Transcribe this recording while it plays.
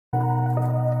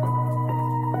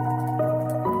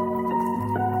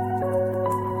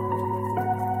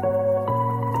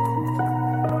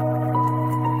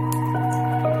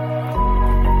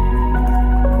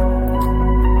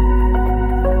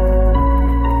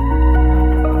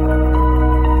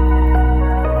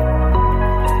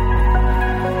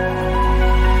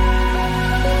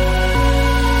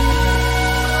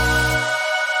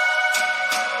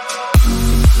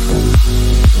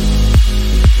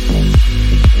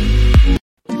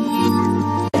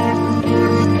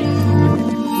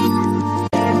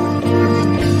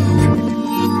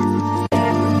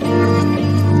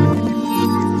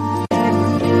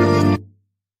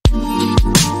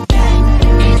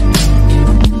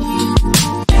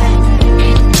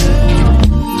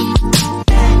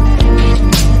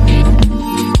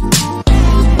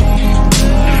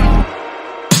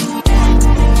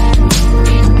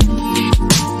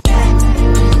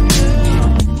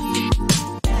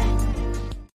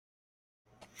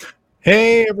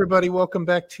Hey, everybody. Welcome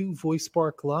back to Voice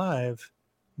Spark Live.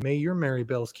 May your merry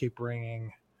bells keep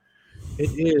ringing.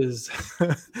 It is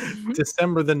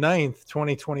December the 9th,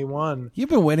 2021. You've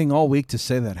been waiting all week to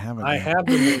say that, haven't you? I have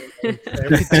been waiting.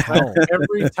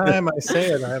 Every time I say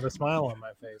it, I have a smile on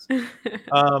my face.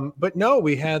 But no,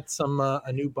 we had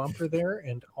a new bumper there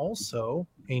and also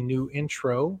a new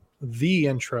intro, the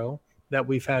intro that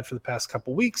we've had for the past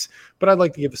couple weeks. But I'd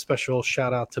like to give a special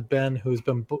shout out to Ben, who's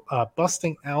been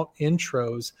busting out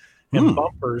intros and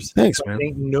bumpers. Thanks, man.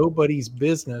 Ain't nobody's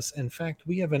business. In fact,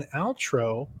 we have an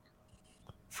outro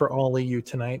for all of you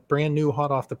tonight. Brand new,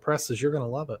 hot off the presses. You're going to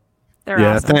love it. They're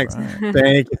awesome. Thanks.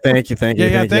 Right. Thank you.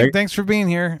 Thanks for being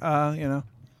here. No.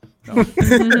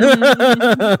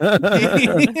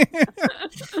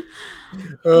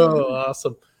 Oh,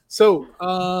 awesome.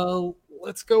 So,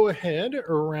 let's go ahead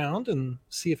around and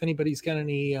see if anybody's got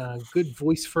any good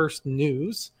voice first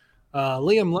news.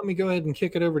 Liam, let me go ahead and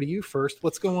kick it over to you first.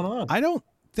 What's going on? I don't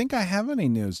think I have any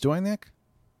news. Do I, Nick?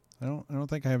 I don't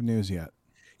think I have news yet.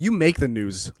 You make the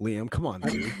news, Liam. Come on,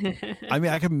 dude. I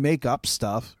mean, I can make up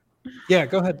stuff. Yeah,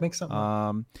 go ahead, make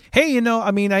something. Hey,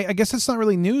 I guess it's not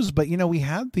really news, but we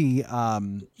had the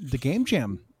Game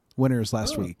Jam winners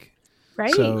last week.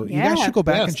 Right. So you guys should go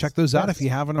back and check those out if you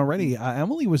haven't already.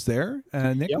 Emily was there.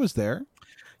 Nick was there.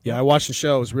 Yeah, I watched the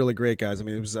show. It was really great, guys. I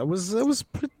mean, it was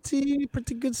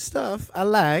pretty good stuff. I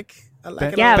like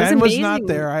Ben, it. Yeah, Ben was was amazing. not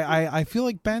there. I feel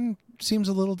like Ben seems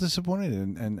a little disappointed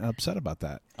and upset about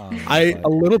that. A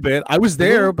little bit. I was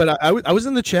there, but I was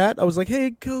in the chat. I was like,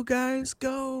 "Hey, go guys,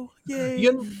 go! Yay!"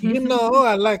 You know,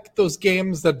 I like those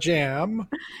games that jam.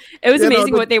 It was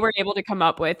amazing what they were able to come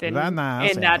up with in that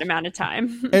Nice. amount of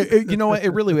time. You know what?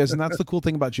 It really is. And that's the cool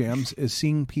thing about jams is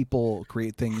seeing people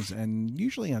create things and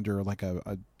usually under like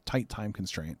a tight time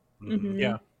constraint. Mm-hmm.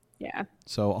 Yeah.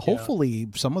 So hopefully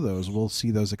some of those, we'll see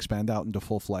those expand out into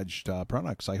full-fledged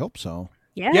products. I hope so.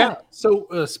 Yeah.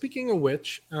 So speaking of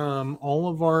which, all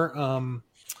of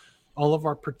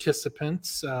our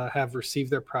participants have received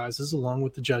their prizes along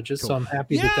with the judges. Cool. So I'm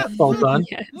happy that's all done.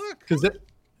 Because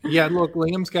look,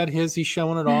 Liam's got his. He's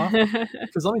showing it off.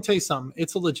 Because let me tell you something.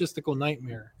 It's a logistical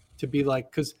nightmare to be like,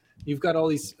 because you've got all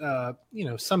these,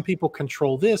 some people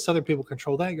control this, other people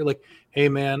control that. You're like, hey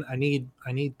man, I need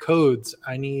codes.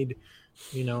 I need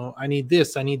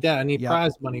this. I need that. I need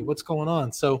prize money. What's going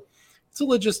on? So it's a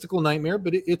logistical nightmare,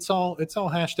 but it's all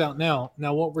hashed out now.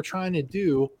 Now, what we're trying to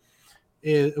do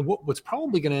is what's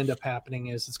probably going to end up happening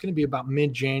is it's going to be about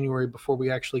mid-January before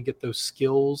we actually get those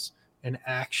skills and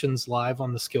actions live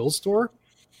on the skills store.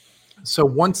 So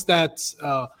once that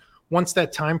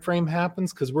time frame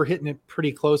happens, because we're hitting it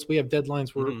pretty close, we have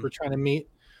deadlines we're trying to meet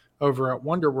over at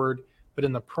Wonderword, but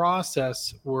in the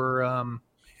process,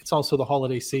 it's also the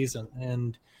holiday season,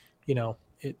 and you know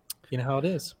how it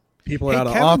is. People are out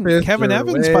of office. Kevin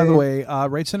Evans, by the way,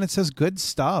 writes in. It says good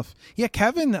stuff. Yeah,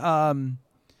 Kevin.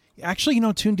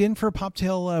 Actually, tuned in for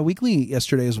Poptail Weekly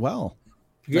yesterday as well.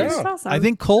 Yeah, that's awesome. I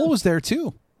think Cole was there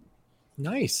too.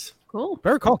 Nice, cool.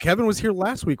 Better call. Kevin was here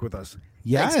last week with us.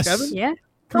 Yes, thanks, Kevin. Yeah.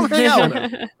 Come hang out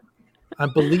with him. I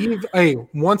believe. Hey,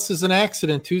 once is an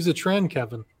accident, two's a trend,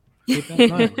 Kevin. Keep that in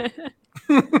mind.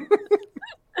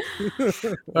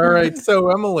 All right, so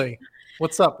Emily,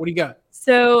 what's up? What do you got?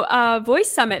 So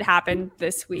Voice Summit happened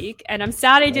this week, and I'm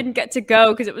sad I didn't get to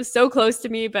go because it was so close to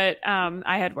me, but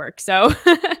I had work. So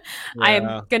I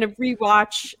am going to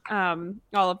rewatch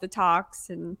all of the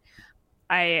talks, and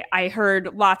I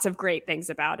heard lots of great things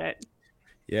about it.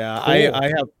 Yeah,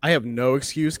 Cool. I have no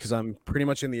excuse because I'm pretty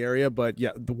much in the area, but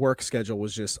yeah, the work schedule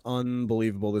was just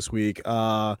unbelievable this week.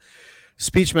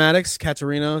 Speechmatics,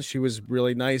 Katerina, she was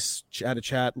really nice. She had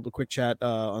a quick chat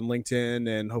on LinkedIn,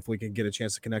 and hopefully can get a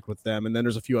chance to connect with them. And then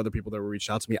there's a few other people that will reach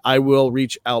out to me. I will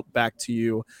reach out back to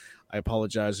you. I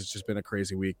apologize. It's just been a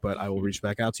crazy week, but I will reach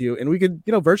back out to you, and we could,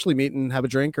 virtually meet and have a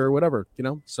drink or whatever,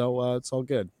 So it's all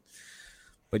good.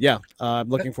 But yeah, I'm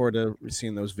looking forward to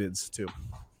seeing those vids too.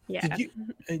 Yeah.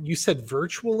 You said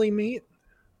virtually meet?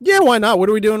 Yeah, why not? What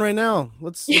are we doing right now?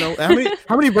 Let's, how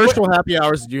many virtual happy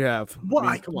hours did you have? Well,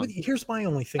 come on. Here's my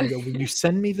only thing though. Will you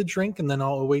send me the drink and then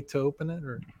I'll wait to open it,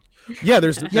 or? Yeah,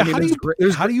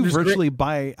 how do you virtually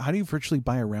buy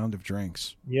a round of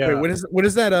drinks? Yeah. Wait, what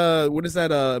is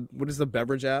the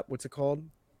beverage app? What's it called?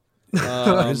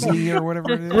 Drizzly or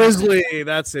whatever it is. Drizzly,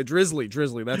 that's it.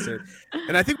 Drizzly, that's it.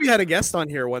 And I think we had a guest on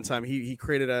here one time. He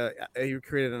created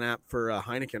an app for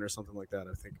Heineken or something like that,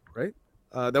 I think, right?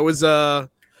 That was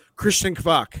Christian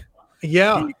Kvak.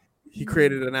 Yeah. He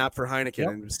created an app for Heineken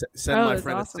and sent my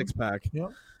friend awesome. a 6-pack.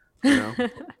 Yep.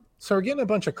 So we're getting a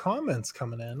bunch of comments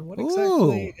coming in. What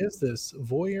exactly is this?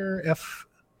 Voyeur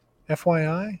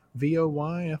FYI?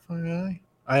 VOY FYI?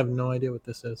 I have no idea what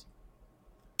this is.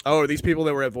 Oh, are these people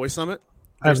that were at Voice Summit?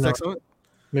 Summit?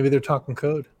 Maybe they're talking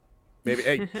code. Maybe,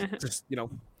 hey, just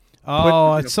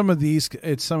Oh, it's some of these.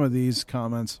 It's some of these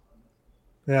comments.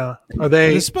 Yeah, are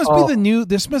they? This must be the new.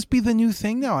 This must be the new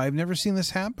thing now. I've never seen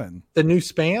this happen. The new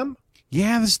spam?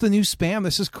 Yeah, this is the new spam.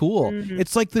 This is cool. Mm-hmm.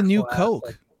 It's like the new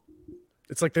Coke.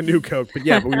 It's like the new Coke, but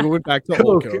yeah, but we went back to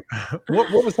old Coke.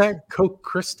 What was that? Coke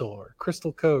Crystal or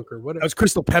Crystal Coke or what? That was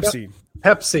Crystal Pepsi.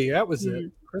 Pepsi, that was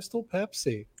it. Crystal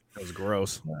Pepsi. That was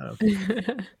gross.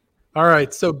 All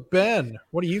right, so Ben,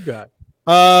 what do you got?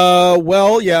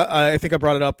 Well, yeah, I think I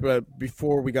brought it up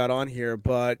before we got on here,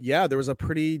 but yeah, there was a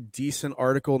pretty decent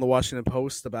article in the Washington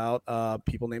Post about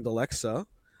people named Alexa,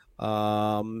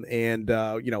 and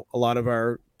a lot of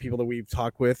our people that we've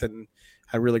talked with and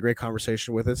had a really great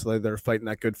conversation with it, so they're fighting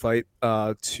that good fight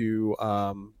to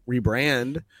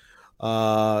rebrand.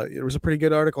 It was a pretty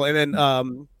good article, and then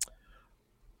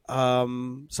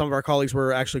some of our colleagues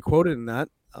were actually quoted in that.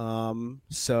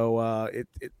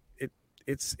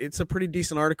 It's a pretty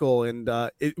decent article, and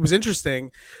it was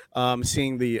interesting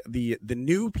seeing the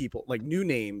new people, like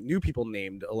new people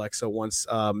named Alexa once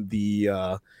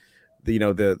the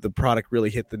product really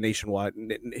hit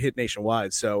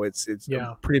nationwide. So it's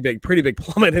a pretty big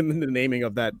plummet in the naming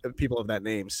of that people of that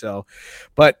name. So,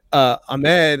 but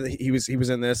Ahmed, he was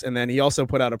in this, and then he also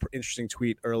put out an interesting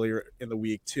tweet earlier in the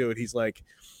week too, and he's like,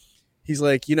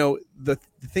 the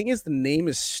thing is, the name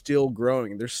is still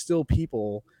growing. There's still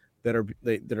people that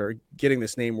are getting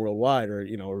this name worldwide,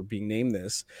 or being named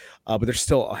this, but there's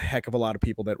still a heck of a lot of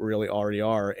people that really already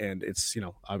are, and it's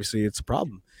obviously it's a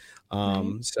problem.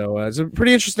 So it's a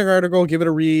pretty interesting article. Give it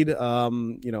a read.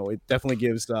 It definitely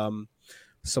gives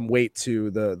some weight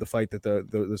to the fight that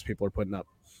those people are putting up.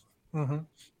 Mm-hmm.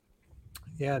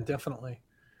 Yeah, definitely.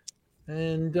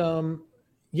 And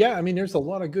there's a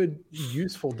lot of good,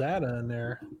 useful data in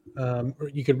there.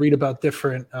 You could read about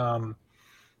different.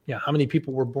 How many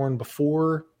people were born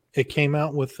before it came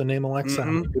out with the name Alexa? Mm-hmm.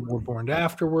 How many people were born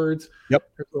afterwards?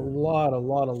 Yep. There's a lot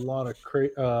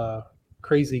of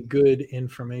crazy good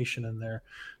information in there.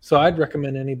 So I'd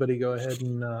recommend anybody go ahead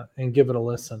and give it a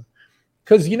listen,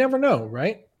 because you never know,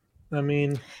 right? I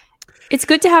mean, it's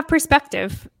good to have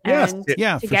perspective and to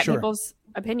get sure. people's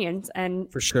opinions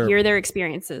and for sure. hear their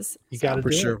experiences. You got to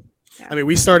for sure. It. Yeah. I mean,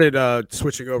 we started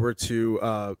switching over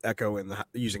to Echo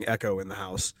using Echo in the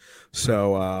house.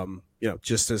 So,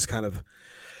 just as kind of,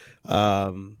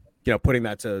 putting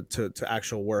that to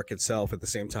actual work itself at the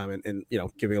same time, and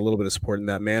giving a little bit of support in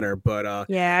that manner. But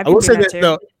I will say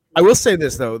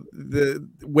this though. The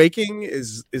waking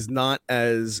is not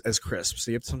as crisp.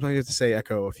 So sometimes you have to say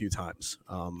Echo a few times.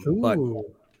 But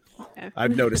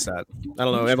I've noticed that. I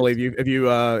don't know, Emily, have you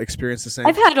experienced the same?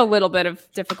 I've had a little bit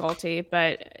of difficulty,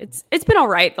 but it's been all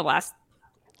right the last.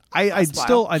 I'd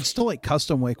still like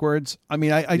custom wake words. I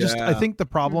mean, I think the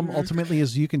problem ultimately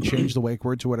is you can change the wake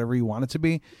word to whatever you want it to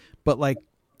be, but like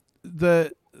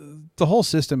the whole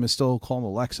system is still called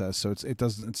Alexa, so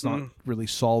it's not really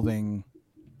solving,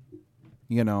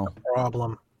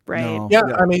 problem. Right. No. Yeah,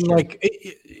 I mean, like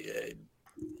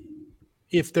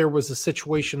if there was a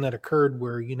situation that occurred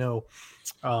where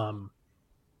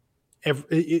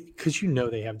because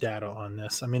they have data on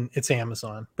this. I mean, it's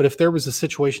Amazon, but if there was a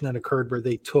situation that occurred where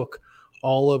they took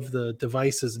all of the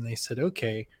devices and they said,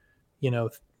 okay,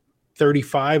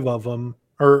 35 of them,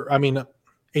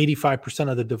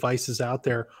 85% of the devices out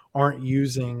there aren't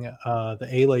using the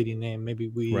A-Lady name. Maybe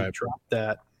we drop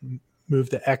that, move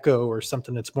to Echo or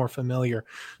something that's more familiar.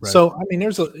 Right. So, I mean,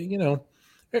 there's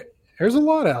a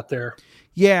lot out there.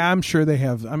 Yeah, I'm sure they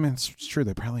have. I mean, it's true.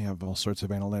 They probably have all sorts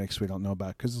of analytics we don't know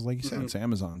about because, like you said, it's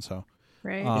Amazon. So,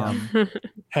 right.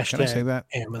 Hashtag can I say that?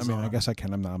 Amazon. I mean, I guess I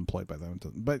can. I'm not employed by them,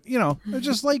 but it's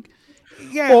just like,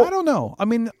 I don't know. I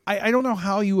mean, I don't know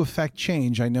how you affect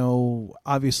change. I know,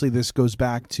 obviously, this goes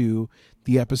back to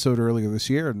the episode earlier this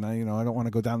year, and I don't want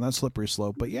to go down that slippery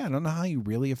slope. But I don't know how you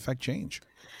really affect change.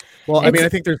 Well, I mean, I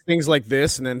think there's things like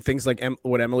this, and then things like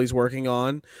what Emily's working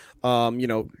on.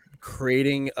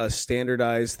 Creating a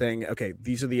standardized thing. Okay,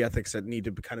 these are the ethics that need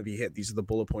to kind of be hit. These are the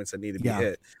bullet points that need to be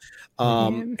hit.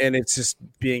 And it's just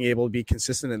being able to be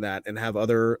consistent in that and have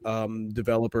other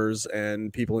developers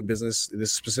and people in business,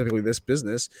 specifically this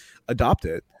business, adopt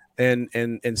it and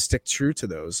stick true to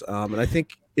those. And I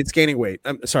think it's gaining weight.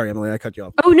 I'm sorry, Emily, I cut you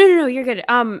off. Oh, no, you're good.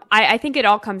 I think it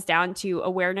all comes down to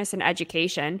awareness and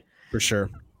education. For sure.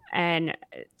 And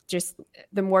just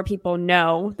the more people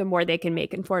know, the more they can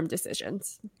make informed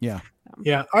decisions. Yeah.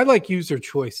 Yeah. I like user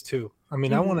choice too. I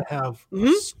mean, I want to have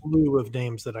a slew of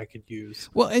names that I could use.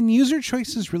 Well, and user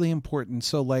choice is really important.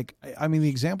 So like, I mean, the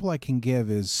example I can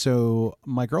give is, so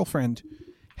my girlfriend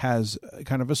has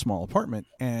kind of a small apartment,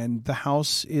 and the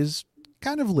house is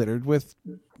kind of littered with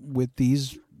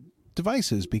these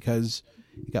devices because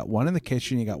you got one in the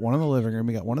kitchen, you got one in the living room,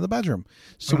 you got one in the bedroom.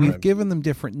 So we've given them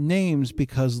different names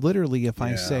because literally if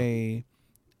I say,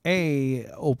 A,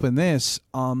 open this,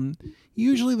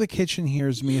 usually the kitchen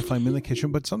hears me if I'm in the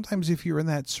kitchen, but sometimes if you're in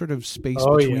that sort of space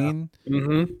between,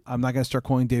 I'm not going to start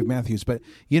calling Dave Matthews, but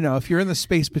if you're in the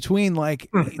space between, like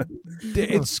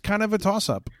it's kind of a toss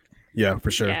up. Yeah,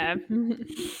 for sure. Yeah.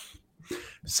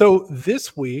 So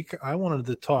this week, I wanted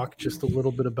to talk just a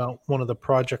little bit about one of the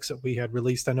projects that we had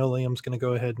released. I know Liam's going to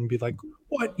go ahead and be like,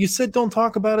 what? You said don't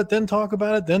talk about it, then talk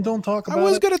about it, then don't talk about it. I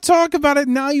was going to talk about it.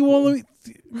 Now you won't.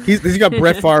 He's got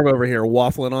Brett Favre over here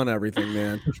waffling on everything,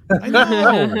 man. I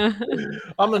know.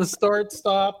 I'm going to start,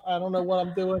 stop. I don't know what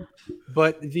I'm doing.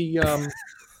 But the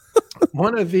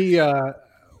one of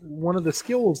the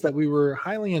skills that we were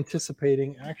highly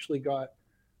anticipating actually got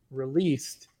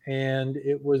released, and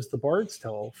it was the Bard's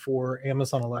Tale for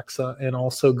Amazon Alexa and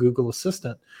also Google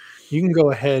Assistant. You can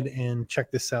go ahead and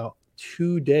check this out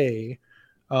today.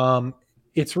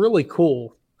 It's really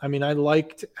cool. I mean, I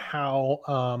liked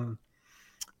how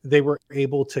they were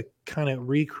able to kind of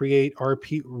recreate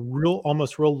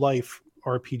almost real life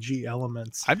RPG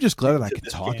elements. I'm just glad that I can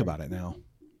talk about it now.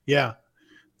 Yeah,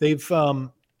 they've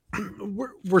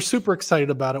we're super excited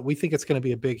about it. We think it's going to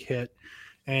be a big hit.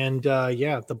 And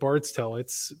the Bard's Tale,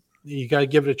 you got to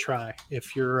give it a try.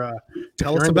 If you're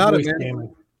tell us about it, man.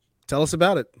 Gaming. Tell us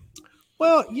about it.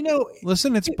 Well,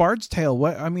 listen, it's Bard's Tale.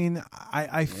 What I mean,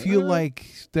 I feel like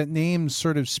that name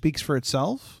sort of speaks for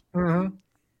itself. Mm-hmm.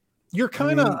 You're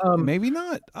kind of maybe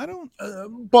not. I don't.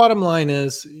 Bottom line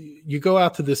is, you go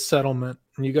out to this settlement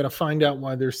and you got to find out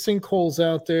why there's sinkholes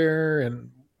out there and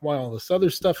why all this other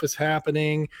stuff is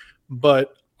happening.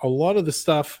 But a lot of the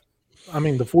stuff. I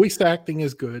mean, the voice acting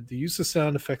is good. The use of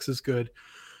sound effects is good.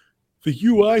 The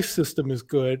UI system is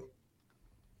good,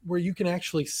 where you can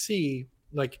actually see,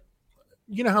 like,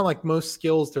 how like most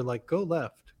skills, they're like, go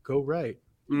left, go right,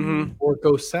 or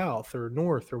go south or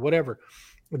north or whatever.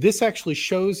 This actually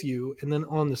shows you, and then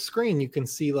on the screen, you can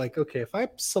see like, okay, if I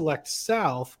select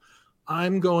south,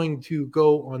 I'm going to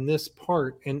go on this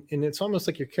part. And it's almost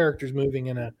like your character's moving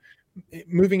in a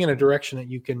direction that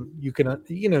you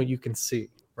can see.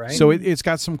 Right. So it's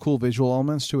got some cool visual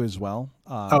elements to it as well.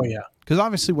 Because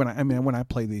obviously when I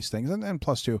play these things, and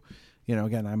plus too,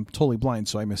 again, I'm totally blind,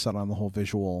 so I miss out on the whole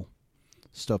visual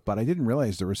stuff. But I didn't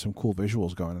realize there were some cool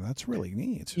visuals going, and that's really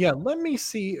neat. Yeah, let me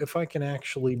see if I can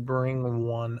actually bring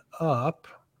one up,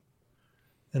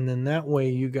 and then that way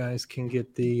you guys can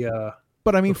get the.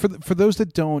 But I mean, for those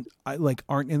that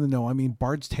aren't in the know, I mean,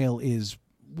 Bard's Tale is,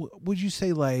 would you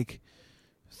say like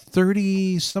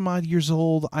 30 some odd years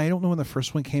old? I don't know when the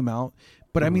first one came out,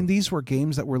 but I mean, these were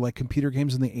games that were like computer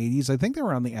games in the 80s. I think they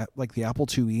were on the Apple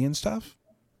IIe and stuff.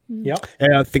 Yep.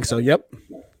 Yeah, I think so. Yep.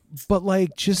 But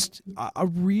like just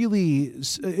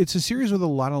it's a series with a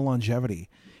lot of longevity.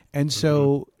 And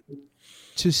so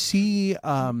to see,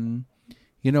 Wonderword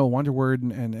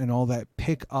and all that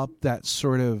pick up that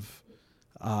sort of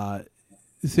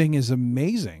thing is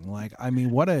amazing. Like, I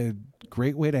mean, what a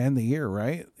great way to end the year,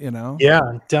 right?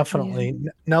 Yeah, definitely.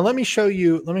 Yeah. Now let me show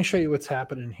you what's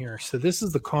happening here. So this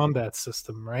is the combat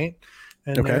system, right?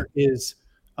 And there is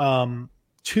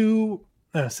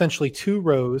essentially two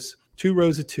rows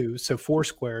of two, so 4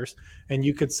 squares, and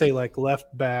you could say like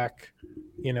left, back,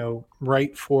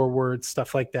 right, forward,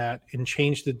 stuff like that, and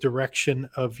change the direction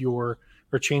of or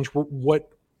change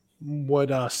what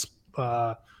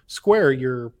square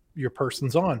your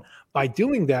person's on. By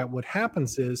doing that, what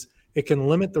happens is it can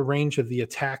limit the range of the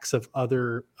attacks of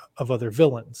other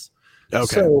villains.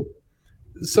 Okay.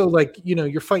 So like,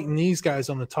 you're fighting these guys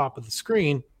on the top of the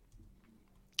screen.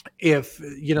 If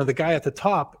the guy at the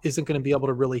top isn't going to be able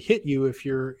to really hit you if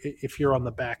you're on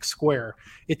the back square.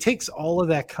 It takes all of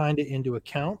that kind of into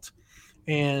account,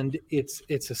 and it's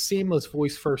a seamless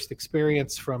voice first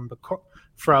experience from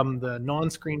the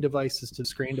non-screen devices to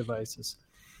screen devices.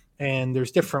 And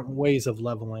there's different ways of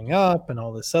leveling up and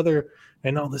all this other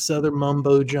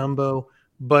mumbo jumbo.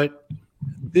 But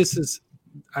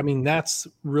that's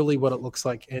really what it looks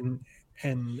like. And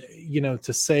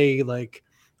to say like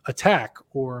attack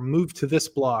or move to this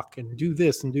block and do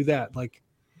this and do that, like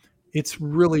it's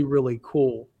really, really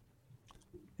cool.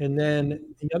 And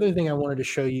then the other thing I wanted to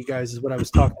show you guys is what I was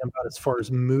talking about as far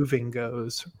as moving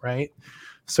goes, right?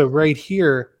 So right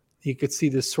here, you could see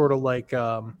this sort of like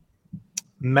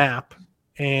map,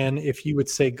 and if you would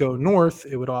say go north,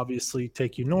 it would obviously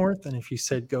take you north, and if you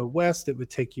said go west, it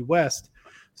would take you west.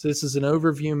 So this is an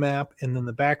overview map, and then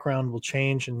the background will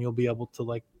change, and you'll be able to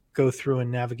like go through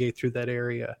and navigate through that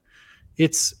area.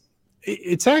 it's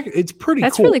pretty.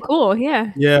 That's cool. really cool.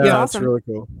 Yeah. That's awesome. really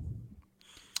cool.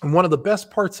 And one of the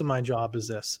best parts of my job is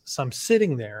this. So I'm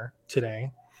sitting there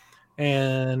today,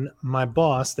 and my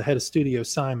boss, the head of studio,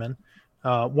 Simon,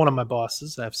 one of my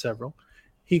bosses, I have several,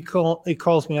 he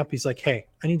calls me up. He's like, "Hey,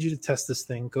 I need you to test this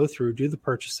thing, go through, do the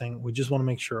purchasing. We just want to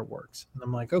make sure it works." And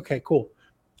I'm like, "Okay, cool."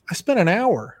 I spent an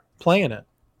hour playing it.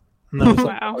 And I was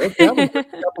wow. like, "Okay, a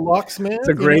couple locksmith." It's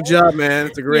a great job, man.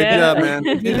 It's a great job, man.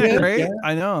 Great. Yeah.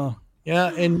 I know.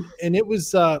 Yeah, and it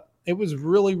was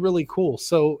really, really cool.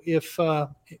 So if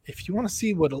you want to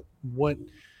see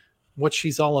what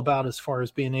she's all about as far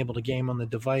as being able to game on the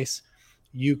device,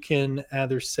 you can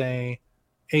either say,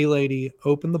 "Hey lady,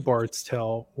 open the Bard's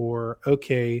Tale," or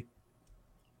 "Okay,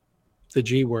 the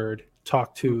G word,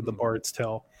 talk to the Bard's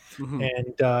Tale."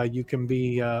 And you can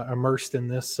be immersed in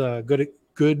this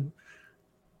good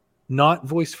not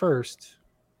voice first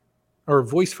or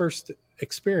voice first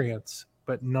experience,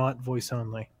 but not voice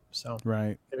only. So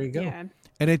right there you go. Yeah.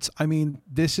 And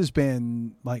this has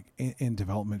been like in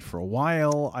development for a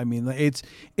while. I mean, it's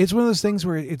one of those things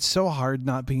where it's so hard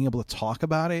not being able to talk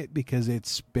about it because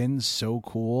it's been so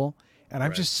cool. And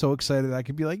I'm just so excited I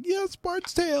could be like, "Yes,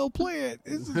 Bard's Tale, play it.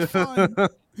 This is fun."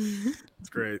 It's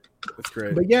great. It's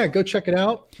great. But yeah, go check it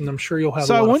out, and I'm sure you'll have.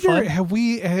 So a lot I wonder, of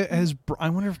fun. I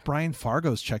wonder if Brian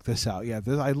Fargo's checked this out. Yeah,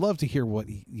 I'd love to hear what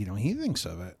he thinks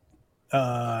of it.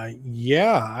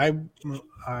 Yeah,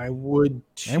 I would.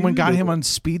 Anyone got him on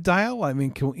speed dial? I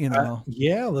mean,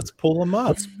 yeah, let's pull him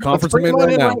up. Let's bring him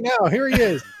in right now. Here he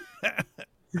is.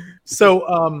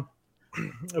 So,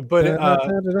 but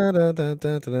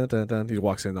he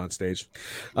walks in on stage.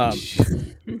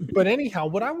 But anyhow,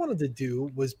 what I wanted to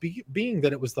do was being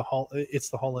that it's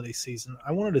the holiday season.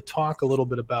 I wanted to talk a little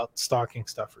bit about stocking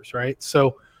stuffers, right?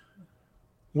 So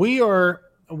we are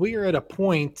at a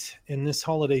point in this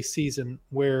holiday season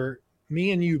where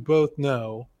me and you both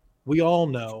know, we all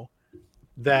know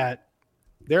that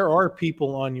there are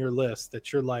people on your list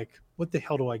that you're like, "What the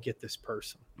hell do I get this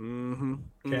person?"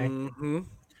 Okay.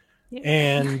 Yeah.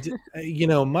 And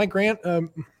my grandfather,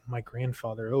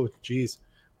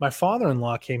 my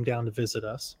father-in-law came down to visit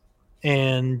us,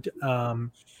 and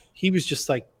he was just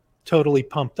like totally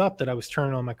pumped up that I was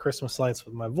turning on my Christmas lights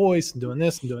with my voice and doing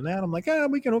this and doing that. I'm like,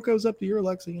 "We can hook those up to your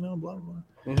Alexa, blah blah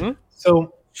blah."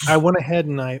 So I went ahead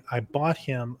and I bought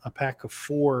him a pack of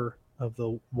 4 of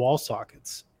the wall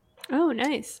sockets. Oh,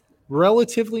 nice.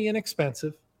 Relatively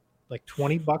inexpensive, like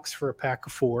 $20 for a pack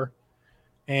of 4.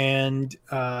 And,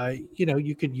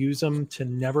 you could use them to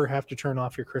never have to turn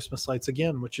off your Christmas lights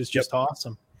again, which is just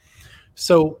awesome.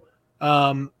 So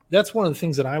that's one of the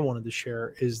things that I wanted to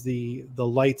share is the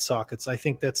light sockets. I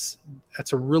think that's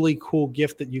a really cool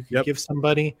gift that you could give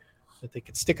somebody that they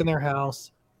could stick in their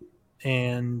house,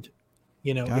 and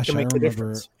it can make a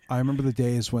difference. I remember the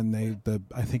days when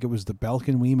I think it was the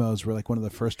Belkin Wemos were like one of the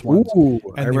first ones. Ooh,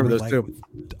 and I remember those too.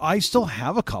 I still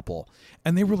have a couple,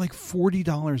 and they were like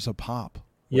 $40 a pop.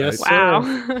 Yes. Wow.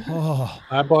 Oh,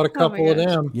 I bought a couple of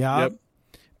them. Yeah. Yep.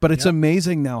 But it's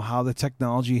amazing now how the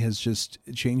technology has just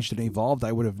changed and evolved.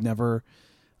 I would have never,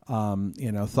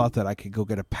 thought that I could go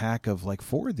get a pack of like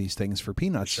 4 of these things for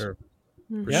peanuts. For sure.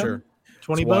 For Yeah. sure.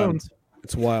 20 bones.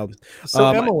 It's wild. So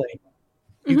Emily,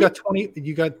 you got 20,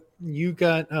 you got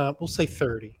we'll say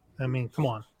 30. I mean, come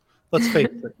on. Let's face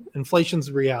it. Inflation's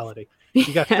a reality.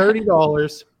 You got $30.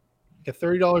 You got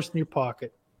 $30 in your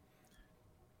pocket.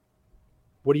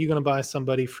 What are you going to buy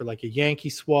somebody for, like a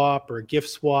Yankee swap or a gift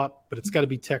swap? But it's got to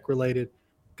be tech related.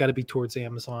 Got to be towards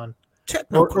Amazon,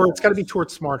 or it's got to be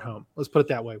towards smart home. Let's put it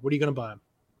that way. What are you going to buy them?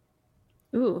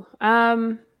 Ooh,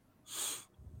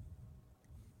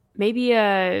 maybe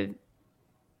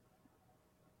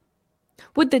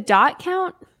would the Dot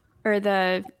count, or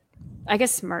I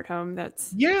guess smart home?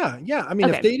 That's yeah. I mean,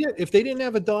 okay. if they didn't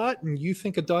have a Dot and you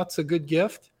think a Dot's a good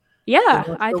gift,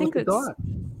 I think it's Dot.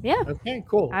 Yeah. Okay,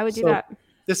 cool. I would do that.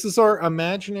 This is our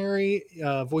imaginary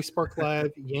Voice Spark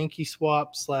Live Yankee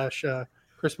swap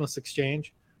 / Christmas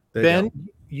exchange. Ben,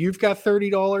 you've got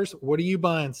 $30. What are you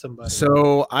buying somebody?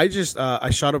 So I just I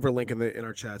shot over a link in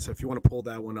our chat. So if you want to pull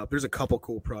that one up, there's a couple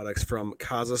cool products from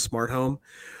Kaza Smart Home.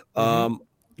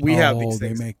 We have these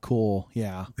things. They make cool.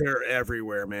 Yeah. They're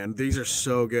everywhere, man. These are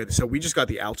so good. So we just got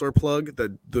the outdoor plug,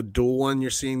 the dual one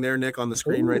you're seeing there, Nick, on the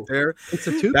screen right there. It's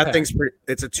a 2-pack. That thing's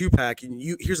it's a 2-pack. And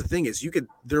here's the thing is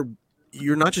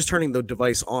you're not just turning the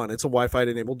device on. It's a Wi-Fi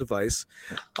enabled device.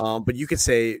 But you could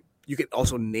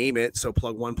also name it. So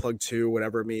plug 1, plug 2,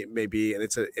 whatever it may be. And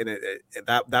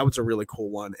that was a really cool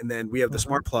one. And then we have the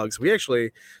smart plugs. It's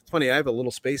funny. I have a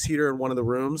little space heater in one of the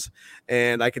rooms,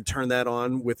 and I could turn that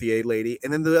on with the A lady.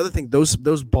 And then the other thing, those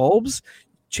bulbs,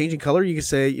 changing color, you can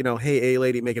say, hey,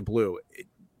 lady, make it blue.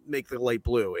 Make the light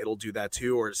blue. It'll do that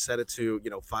too, or set it to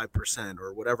 5%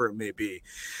 or whatever it may be.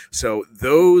 So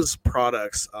those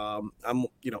products, I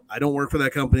don't work for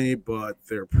that company, but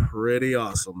they're pretty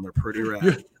awesome. They're pretty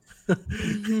rad.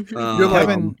 You're like,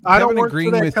 I don't work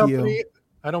for that company.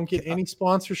 I don't get any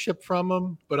sponsorship from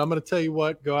them, but I'm going to tell you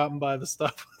what, go out and buy the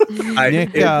stuff.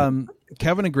 Nick,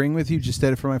 Kevin agreeing with you, just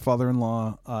did it for my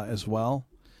father-in-law as well.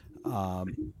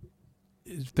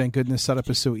 Thank goodness setup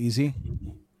is so easy.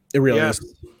 It really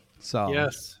is. So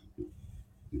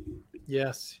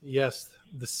yes.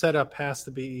 The setup has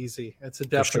to be easy. It's a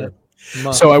definite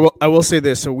must. So I will say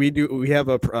this. So we have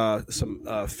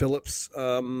some Philips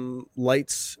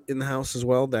lights in the house as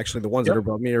well. Actually, the ones that are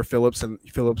above me are Philips and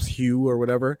Philips Hue or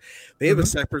whatever. They have a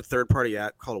separate third-party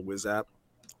app called a Wiz app.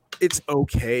 It's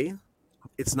okay.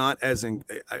 It's not as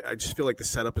I just feel like the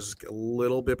setup is a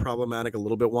little bit problematic, a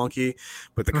little bit wonky,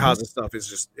 but the Cosmo stuff is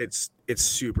just it's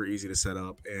super easy to set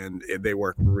up, and they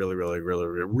work really, really, really,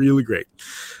 really great.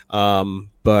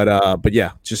 But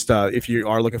yeah, just if you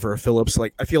are looking for a Philips,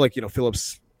 like I feel like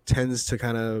Philips tends to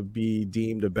kind of be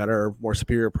deemed a better, more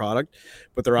superior product,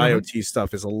 but their IoT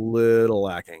stuff is a little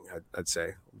lacking. I'd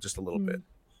say just a little bit.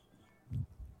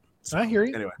 So, I hear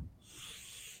you. Anyway,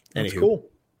 that's cool.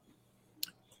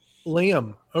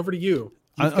 Liam, over to you.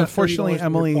 Unfortunately,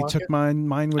 Emily took mine.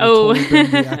 Mine would have totally been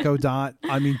the Echo Dot.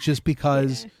 I mean, just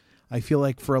because I feel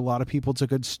like for a lot of people, it's a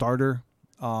good starter.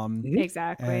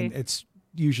 Exactly. And it's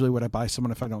usually what I buy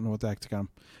someone if I don't know what the heck to get them.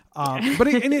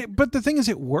 But the thing is,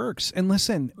 it works. And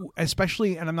listen,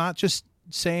 especially, and I'm not just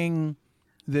saying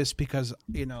this because,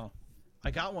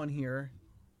 I got one here.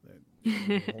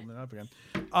 Holding it up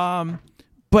again.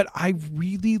 But I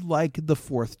really like the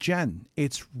 4th gen.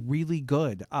 It's really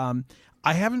good. I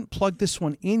haven't plugged this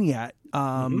one in yet.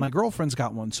 My girlfriend's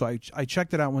got one, so I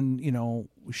checked it out when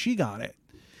she got it,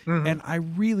 and I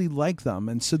really like them.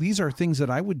 And so these are things that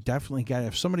I would definitely get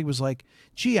if somebody was like,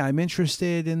 "Gee, I'm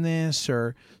interested in this,"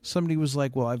 or somebody was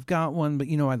like, "Well, I've got one, but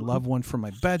I'd love one for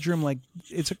my bedroom." Like,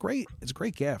 it's a great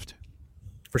gift.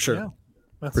 For sure. Yeah,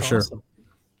 that's for awesome. Sure.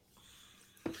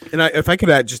 And if I could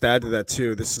add to that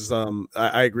too, this is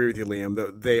I agree with you,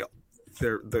 Liam.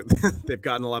 They've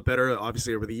gotten a lot better,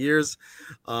 obviously, over the years,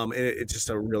 and it's just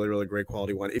a really, really great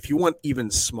quality one. If you want even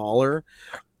smaller,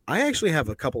 I actually have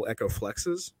a couple Echo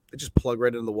Flexes. They just plug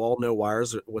right into the wall, no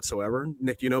wires whatsoever.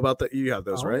 Nick, do you know about that? You have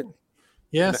those, right?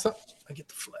 Yeah, I get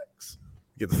the Flex.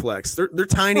 Get the Flex. They're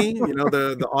tiny.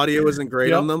 The audio isn't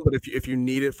great on them, but if you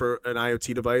need it for an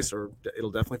IoT device, or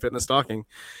it'll definitely fit in a stocking.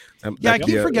 I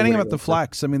keep forgetting about the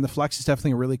Flex. I mean, the Flex is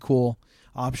definitely a really cool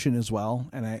option as well,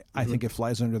 and I think it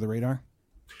flies under the radar.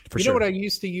 You know what I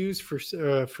used to use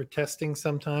for testing?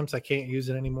 Sometimes I can't use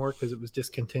it anymore because it was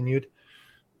discontinued.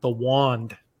 The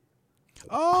wand.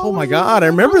 Oh my God, I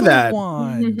remember that.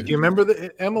 Wand. Do you remember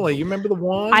Emily? You remember the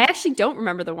wand? I actually don't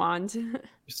remember the wand.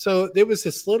 So there was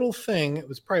this little thing. It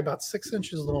was probably about 6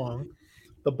 inches long.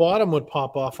 The bottom would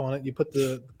pop off on it. You put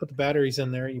the batteries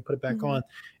in there and you put it back on.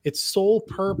 Its sole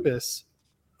purpose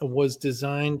was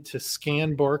designed to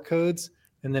scan barcodes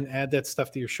and then add that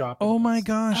stuff to your shopping. Oh my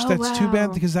gosh, that's too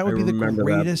bad because that would be the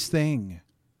greatest thing.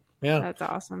 Yeah, that's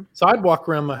awesome. So I'd walk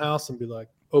around my house and be like,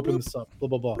 "Open this up, blah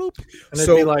blah blah," and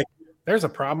they'd be like, "There's a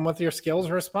problem with your skills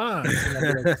response."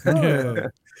 Like, oh.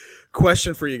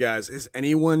 Question for you guys: has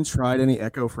anyone tried any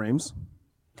Echo frames?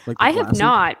 Like I have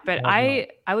not, but I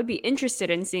would be interested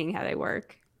in seeing how they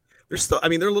work. They're still,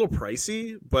 they're a little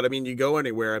pricey, but you go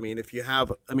anywhere. If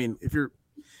you're,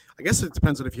 I guess it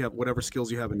depends on if you have whatever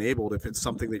skills you have enabled. If it's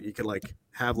something that you can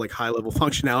have high level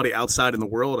functionality outside in the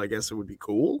world, I guess it would be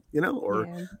cool,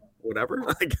 or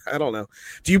whatever. I don't know.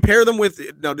 Do you pair them with?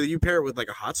 No, do you pair it with a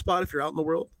hotspot if you're out in the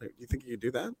world? You think you could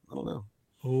do that? I don't know.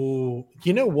 Oh,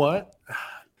 you know what?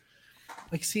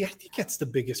 See, I think that's the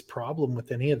biggest problem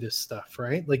with any of this stuff,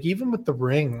 right? Even with the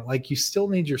Ring, you still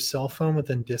need your cell phone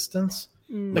within distance.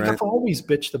 Right. I've always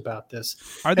bitched about this.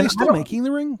 Are they still making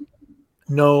the Ring?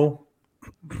 No,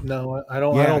 I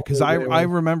don't. Yeah, because I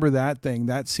remember that thing.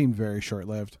 That seemed very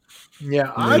short-lived.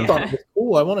 Yeah, I thought it was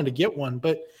cool. I wanted to get one,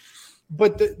 but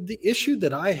the issue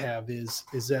that I have is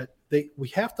that we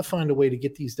have to find a way to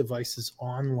get these devices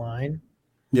online.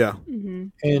 Yeah,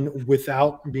 and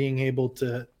without being able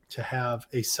to have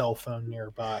a cell phone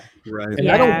nearby. Right. And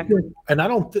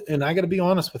I got to be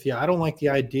honest with you. I don't like the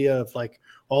idea of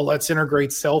let's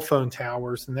integrate cell phone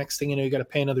towers. The next thing you know, you got to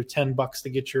pay another $10 to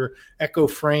get your Echo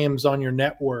frames on your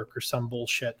network or some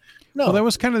bullshit. No. Well, that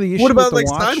was kind of the issue with the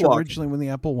watch originally when the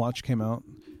Apple Watch came out.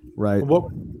 Right.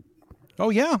 Oh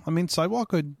yeah. Sidewalk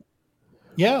could.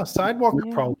 Yeah. Sidewalk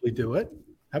could probably do it.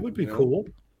 That would be cool.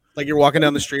 Like you're walking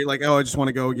down the street, like, oh, I just want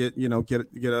to go get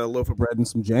a loaf of bread and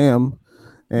some jam,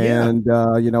 and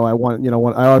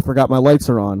I forgot my lights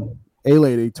are on. Hey,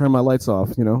 lady, turn my lights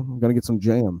off. I'm gonna get some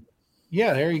jam.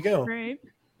 Yeah, there you go. Right.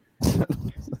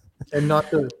 And not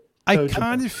the. I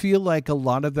kind of feel like a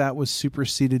lot of that was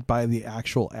superseded by the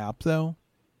actual app, though.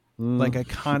 Like I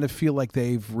kind of feel like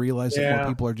they've realized that more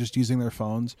people are just using their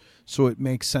phones, so it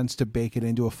makes sense to bake it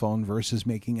into a phone versus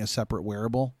making a separate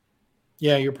wearable.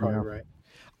 Yeah, you're probably right.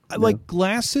 Like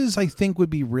glasses, I think would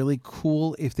be really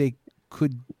cool if they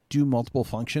could do multiple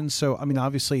functions. So, I mean,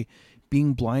 obviously,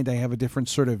 being blind, I have a different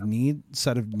sort of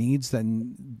set of needs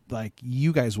than like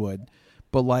you guys would.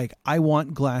 But like, I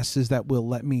want glasses that will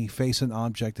let me face an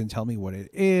object and tell me what it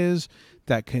is,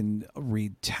 that can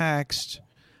read text,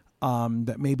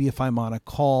 that maybe if I'm on a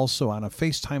call, so on a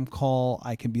FaceTime call,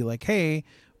 I can be like, hey,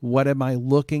 what am I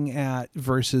looking at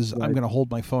versus I'm going to hold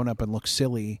my phone up and look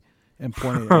silly and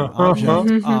point at an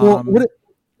object.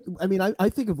 I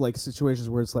think of like situations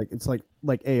where it's like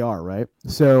AR, right?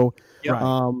 So,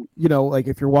 like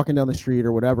if you're walking down the street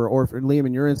or whatever, or if Liam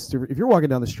in your instance, if you're walking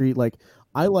down the street, like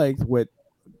I liked what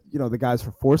the guys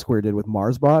from Foursquare did with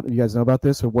MarsBot. You guys know about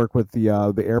this? Who work with the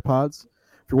AirPods.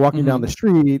 If you're walking down the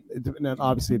street, and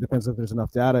obviously it depends if there's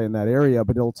enough data in that area,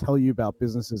 but it'll tell you about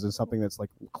businesses as something that's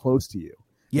like close to you.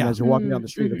 Yeah. And as you're walking down the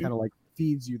street, it kind of like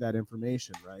feeds you that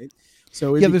information, right?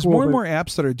 So there's more and more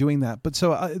apps that are doing that. But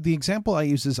so the example I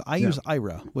use is use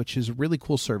Aira, which is a really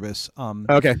cool service.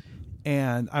 Okay.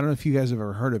 And I don't know if you guys have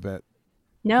ever heard of it.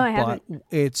 No, I haven't.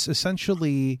 It's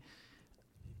essentially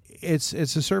it's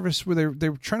a service where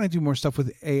they're trying to do more stuff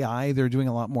with AI. They're doing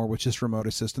a lot more with just remote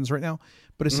assistance right now.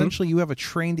 But essentially, you have a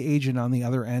trained agent on the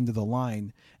other end of the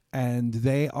line, and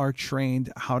they are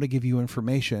trained how to give you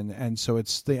information. And so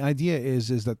the idea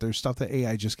is that there's stuff that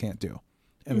AI just can't do.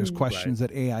 And there's questions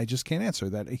that AI just can't answer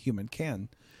that a human can.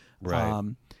 Right.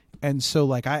 And so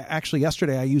like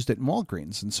yesterday I used it in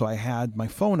Walgreens. And so I had my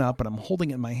phone up and I'm holding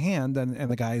it in my hand.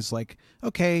 And the guy's like,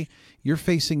 okay, you're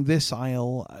facing this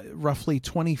aisle. Roughly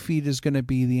 20 feet is going to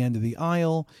be the end of the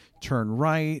aisle. Turn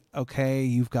right. Okay.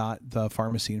 You've got the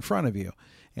pharmacy in front of you.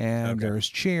 And there's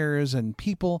chairs and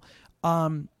people.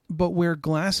 But where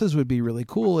glasses would be really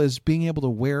cool is being able to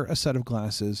wear a set of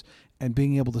glasses and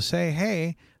being able to say,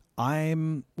 hey,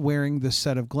 I'm wearing this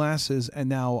set of glasses, and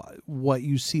now what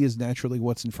you see is naturally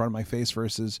what's in front of my face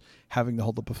versus having to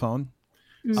hold up a phone.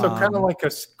 So kind of like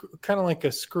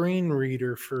a screen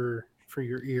reader for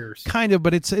your ears. Kind of,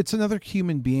 but it's another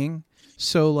human being.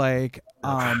 So like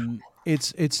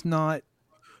it's not,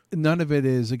 none of it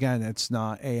is, again, it's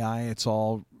not AI, it's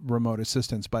all remote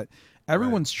assistance, but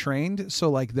everyone's trained.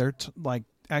 So like they're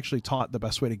actually taught the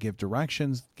best way to give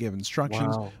directions, give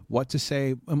instructions, what to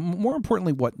say, more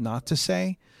importantly, what not to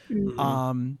say.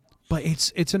 But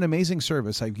it's an amazing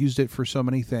service. I've used it for so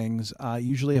many things.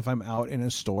 Usually if I'm out in a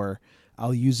store,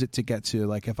 I'll use it to get to,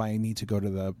 like, if I need to go to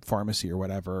the pharmacy or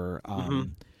whatever,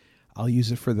 I'll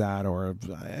use it for that. Or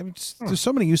there's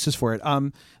so many uses for it.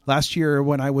 Last year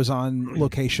when I was on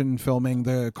location filming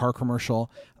the car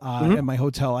commercial in my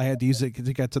hotel, I had to use it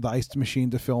to get to the ice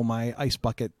machine to fill my ice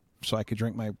bucket so I could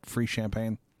drink my free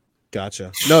champagne.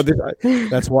 Gotcha. No,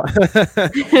 that's why.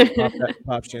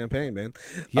 Pop champagne, man.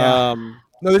 Yeah.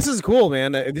 No, this is cool,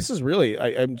 man. This is really.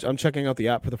 I'm checking out the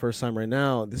app for the first time right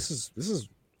now. This is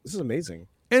amazing.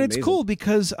 And it's cool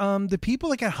because the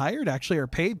people that get hired actually are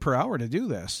paid per hour to do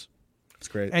this. It's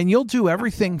great. And you'll do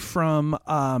everything from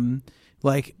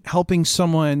like helping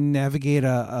someone navigate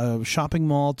a shopping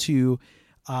mall to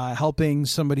helping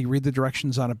somebody read the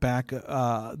directions on the back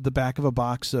of a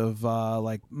box of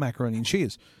like macaroni and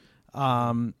cheese.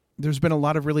 There's been a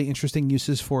lot of really interesting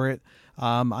uses for it.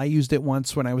 I used it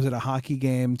once when I was at a hockey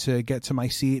game to get to my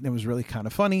seat, and it was really kind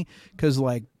of funny because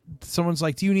like someone's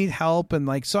like, do you need help? And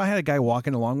like, so I had a guy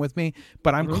walking along with me,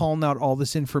 but I'm calling out all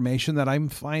this information that I'm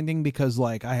finding because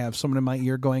like I have someone in my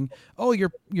ear going, oh,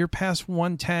 you're past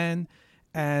 110.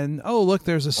 And, oh, look,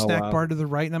 there's a snack bar to the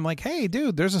right. And I'm like, hey,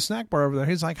 dude, there's a snack bar over there.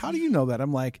 He's like, how do you know that?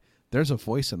 I'm like, there's a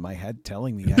voice in my head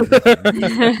telling me everything. Oh,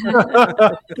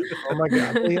 my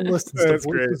God. Liam listens to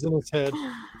voices in his head.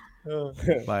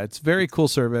 But it's very cool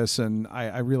service. And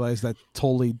I realize that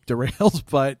totally derails,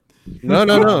 but. No,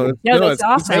 that's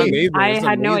awesome. I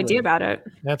had no idea about it.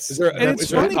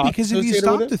 It's funny because if you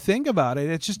stop to think about it,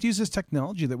 it just uses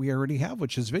technology that we already have,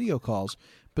 which is video calls.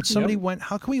 But somebody went,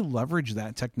 how can we leverage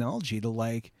that technology to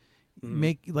like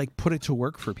put it to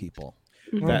work for people?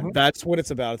 That's what it's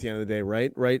about at the end of the day,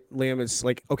 right? Right, Liam? It's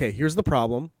like, okay, here's the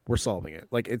problem, we're solving it.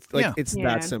 Like it's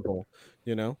that simple,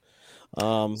 you know.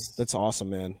 That's awesome,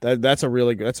 man. That's a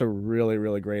really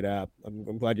really great app.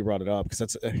 I'm glad you brought it up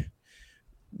because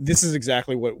this is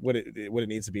exactly what it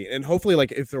needs to be. And hopefully,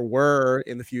 like if there were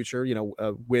in the future,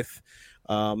 with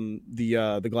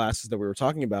the glasses that we were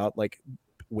talking about, like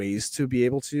ways to be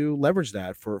able to leverage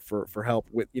that for help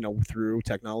with through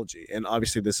technology. And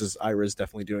obviously this is Aira is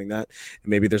definitely doing that, and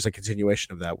maybe there's a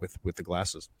continuation of that with the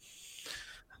glasses.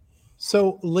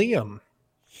 So Liam,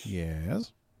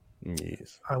 yes,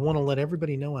 I want to let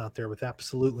everybody know out there, with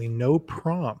absolutely no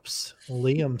prompts,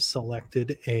 Liam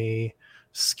selected a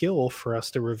skill for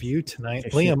us to review tonight.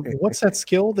 Liam, what's that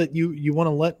skill that you want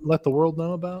to let the world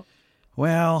know about?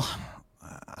 Well,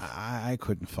 I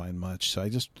couldn't find much, so I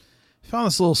just found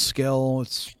this little skill.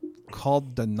 It's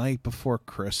called The Night Before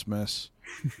Christmas.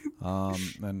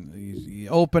 And you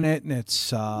open it, and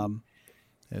it's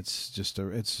just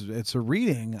it's a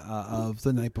reading of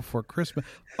The Night Before Christmas.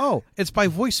 Oh, it's by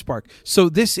VoiceSpark. So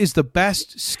this is the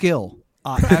best skill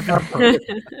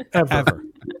ever.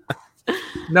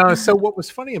 No, so what was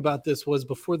funny about this was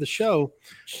before the show,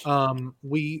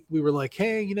 we were like,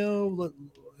 hey,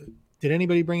 did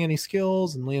anybody bring any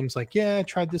skills? And Liam's like, yeah, I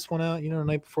tried this one out, The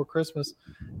Night Before Christmas.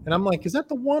 And I'm like, is that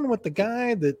the one with the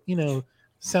guy that,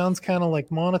 sounds kind of like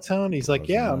monotone? He's like,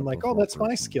 yeah. I'm like, oh, that's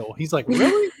my skill. He's like,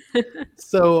 really?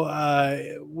 So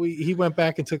he went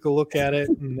back and took a look at it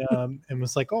and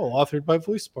was like, oh, authored by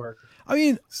VoiceSpark. I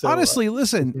mean, so, honestly,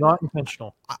 listen, not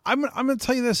intentional. I'm going to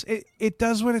tell you this. It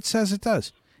does what it says it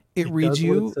does. It reads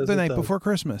you The Night Before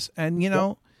Christmas. And,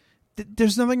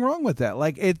 there's nothing wrong with that.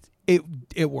 Like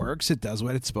it works. It does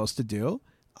what it's supposed to do.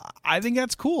 I think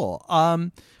that's cool.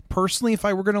 Personally, if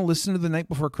I were going to listen to The Night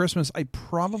Before Christmas, I'd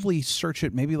probably search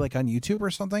it maybe like on YouTube or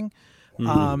something.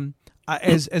 Mm-hmm.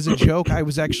 As a joke, I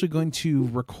was actually going to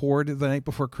record The Night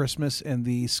Before Christmas in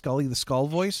the Scully the Skull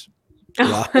voice.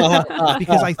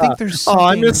 Because I think there's something,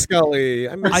 I miss Scully.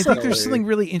 I think there's something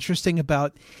really interesting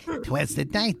about 'twas the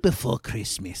night before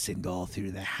Christmas, and all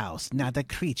through the house not a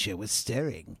creature was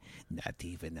stirring, not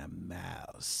even a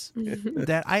mouse.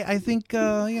 That I think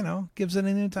gives it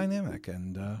a new dynamic.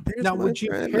 And now would you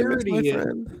parody it?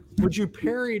 Would you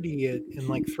parody it and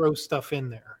like throw stuff in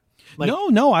there? Like,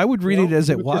 no, I would read it as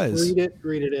it was.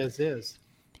 Read it as is.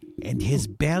 And his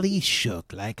belly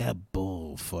shook like a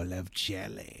bowl full of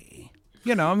jelly.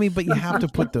 But you have to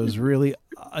put those really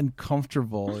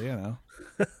uncomfortable,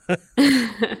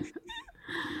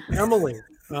 Emily,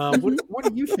 what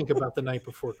do you think about The Night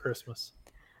Before Christmas?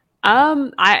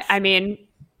 I mean,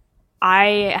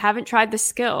 I haven't tried the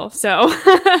skill, so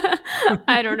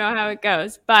I don't know how it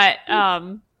goes. But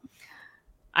I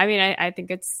think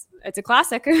it's a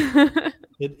classic. It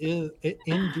is.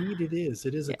 Indeed, it is.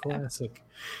 It is a classic.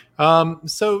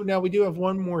 So now we do have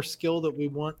one more skill that we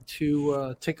want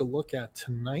to take a look at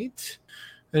tonight,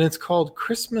 and it's called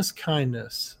Christmas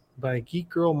Kindness by Geek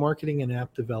Girl Marketing and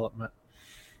App Development.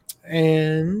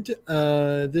 And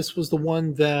this was the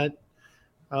one that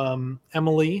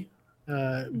Emily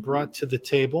brought to the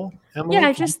table. Emily,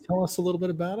 can you tell us a little bit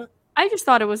about it? I just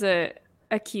thought it was a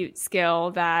cute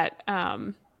skill that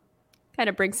kind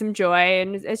of brings some joy,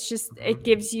 and it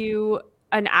gives you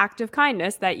an act of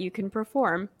kindness that you can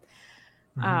perform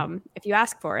if you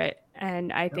ask for it.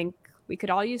 And I think we could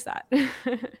all use that.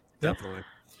 Definitely.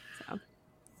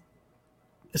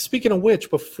 Speaking of which,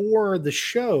 before the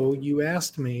show, you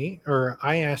asked me, or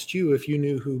I asked you if you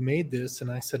knew who made this,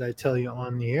 and I said I'd tell you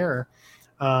on the air.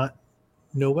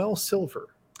 Noel Silver.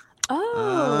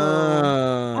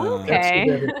 Oh,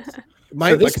 okay.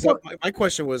 My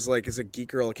question was like, is it Geek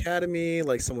Girl Academy?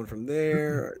 Like someone from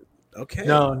there? Okay.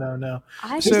 No.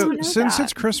 Since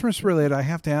it's Christmas related, I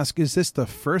have to ask: is this the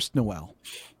first Noel?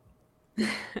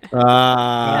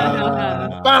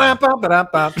 Why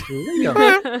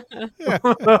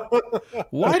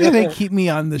do they keep me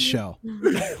on the show?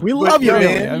 We love you,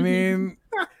 man. I mean,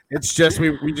 it's just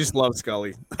we just love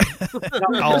Scully.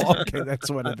 Oh, okay, that's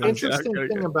what it is. Interesting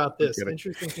thing about this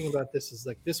is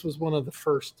like this was one of the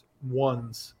first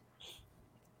ones,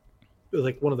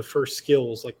 like one of the first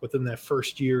skills, like within that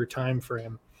first year time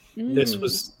frame. This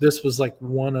was like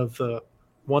one of the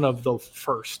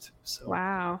first. So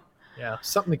wow. Yeah,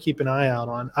 something to keep an eye out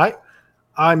on.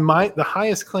 The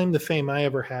highest claim to fame I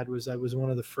ever had was I was one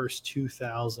of the first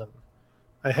 2,000.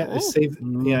 I saved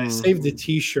the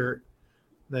T-shirt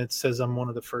that says I'm one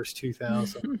of the first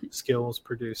 2,000 skills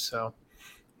produced. So,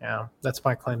 yeah, that's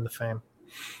my claim to fame.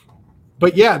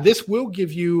 But yeah, this will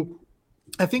give you.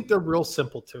 I think they're real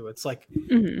simple too. It's like,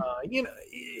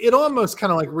 it almost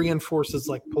kind of like reinforces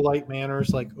like polite manners,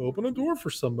 like open a door for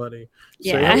somebody.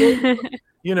 Yeah. Say,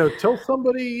 tell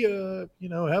somebody,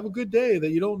 have a good day that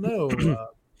you don't know.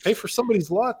 Pay for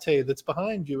somebody's latte that's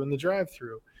behind you in the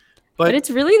drive-through. But it's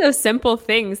really those simple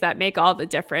things that make all the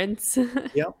difference.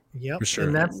 Yep. For sure.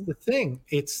 And that's the thing.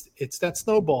 It's that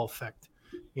snowball effect.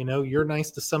 You know, you're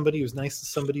nice to somebody who's nice to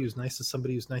somebody who's nice to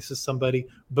somebody who's nice to somebody.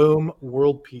 Boom,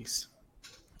 world peace.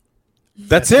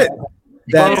 That's it.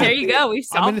 There you go. We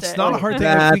solved it. It's not a hard thing.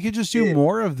 If we could just do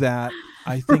more of that,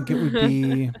 I think it would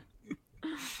be,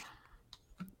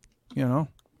 world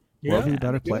would be a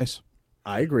better place.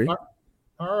 I agree.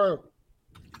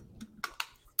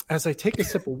 As I take a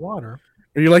sip of water.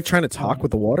 Are you like trying to talk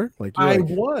with the water? I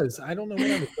was. I don't know what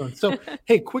I was doing. So,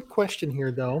 hey, quick question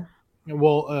here, though.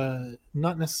 Well,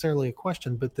 not necessarily a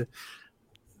question, but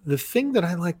the thing that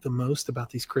I like the most about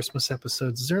these Christmas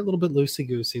episodes is they're a little bit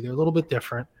loosey-goosey. They're a little bit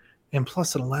different. And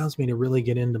plus, it allows me to really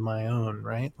get into my own,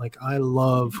 right? Like, I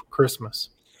love Christmas.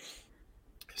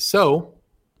 So,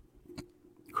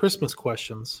 Christmas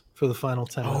questions for the final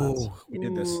 10 minutes. Oh, we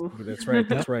did this. That's right.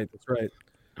 That's right. That's right.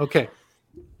 Okay.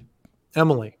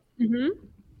 Emily. Mm-hmm.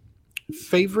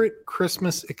 Favorite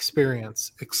Christmas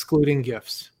experience, excluding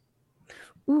gifts?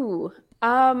 Ooh.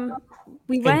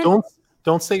 We went.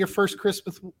 Don't say your first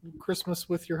Christmas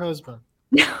with your husband.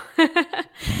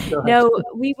 No,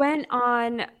 we went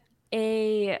on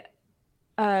a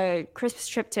Christmas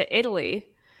trip to Italy,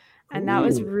 and that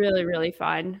was really, really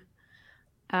fun.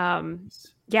 There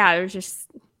was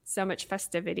just so much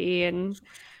festivity, and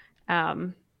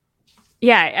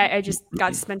I just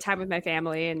got to spend time with my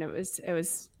family, and it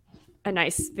was a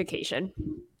nice vacation.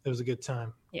 It was a good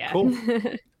time. Yeah. Cool.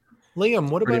 Liam,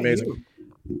 what about you?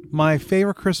 My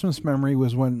favorite Christmas memory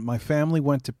was when my family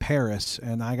went to Paris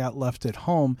and I got left at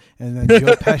home, and then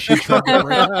Joe Pesci tried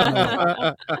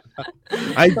to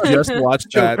I just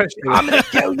watched that. I'm gonna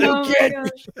kill you, kid.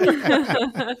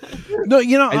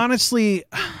 No, honestly,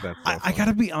 I got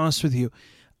to be honest with you.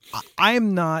 I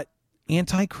am not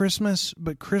anti-Christmas,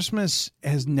 but Christmas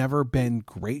has never been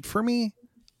great for me.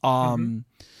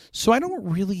 So I don't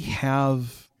really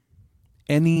have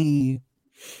any.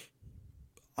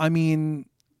 I mean,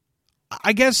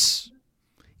 I guess,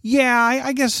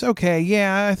 I guess, okay,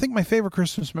 yeah, I think my favorite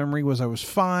Christmas memory was I was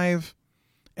 5,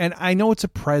 and I know it's a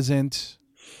present,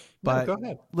 but go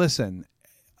ahead. Listen,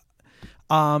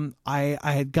 I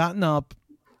had gotten up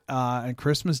on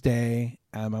Christmas Day,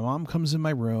 and my mom comes in my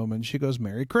room, and she goes,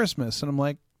 "Merry Christmas," and I'm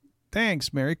like,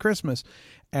 "Thanks, Merry Christmas,"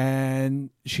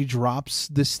 and she drops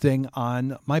this thing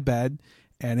on my bed,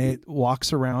 and it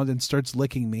walks around and starts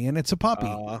licking me, and it's a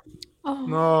puppy.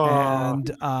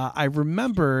 And I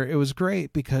remember it was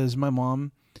great because my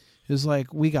mom is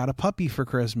like, "We got a puppy for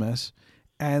Christmas,"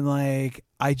 and like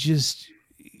I just,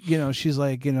 she's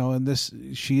like, and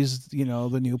she's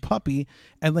the new puppy,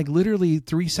 and like literally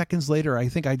 3 seconds later, I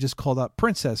think I just called out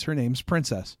Princess. Her name's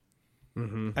Princess.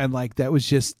 Mm-hmm. And like that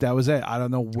was it. I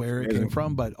don't know where it came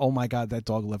from, but oh my god, that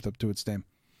dog lived up to its name.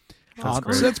 So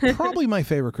that's probably my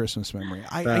favorite Christmas memory.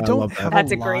 I don't have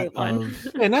that's a great lot one.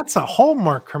 And that's a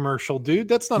Hallmark commercial, dude.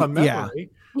 That's not a memory.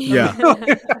 Yeah.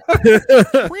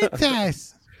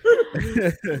 Princess.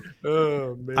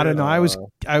 Oh man. I don't know. I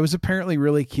was apparently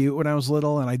really cute when I was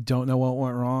little, and I don't know what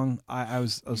went wrong. I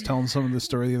was telling someone the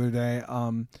story the other day.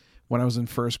 When I was in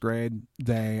first grade,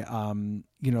 they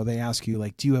they ask you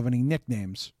like, "Do you have any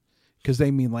nicknames?" Because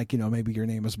they mean like, maybe your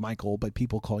name is Michael, but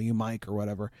people call you Mike or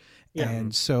whatever. Yeah.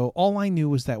 And so all I knew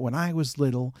was that when I was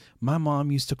little, my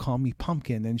mom used to call me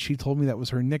Pumpkin, and she told me that was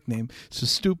her nickname. So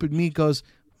stupid me goes,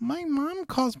 "My mom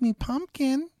calls me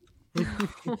Pumpkin."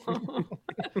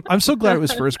 I'm so glad it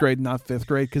was first grade, not fifth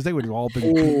grade, because they would have all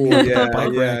been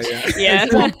Yeah.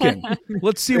 Pumpkin.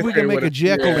 Let's see if we can make a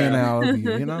Jekyll-in out of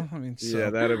you. I mean,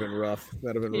 yeah, that'd have been rough.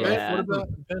 That'd have been rough. Yeah. What about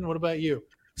Ben? What about you?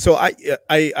 So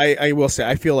I will say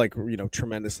I feel like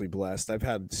tremendously blessed. I've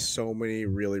had so many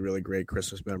really, really great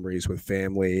Christmas memories with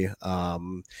family. I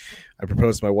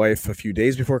proposed to my wife a few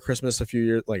days before Christmas that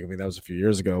was a few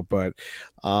years ago, but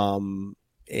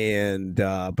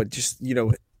just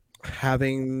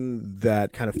having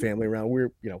that kind of family around.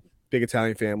 We're big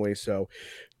Italian family, so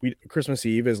Christmas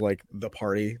Eve is like the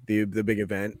party, the big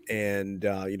event, and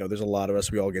there's a lot of us.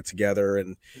 We all get together,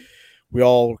 and we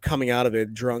all coming out of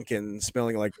it drunk and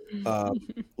smelling like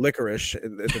licorice at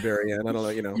the very end. I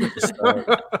don't know,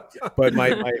 but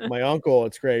my uncle,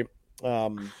 it's great.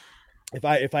 If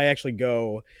I actually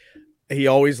go,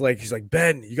 he's like,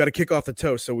 "Ben, you got to kick off the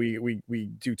toast." So we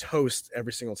do toast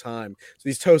every single time. So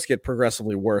these toasts get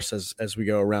progressively worse as we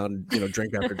go around,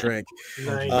 drink after drink.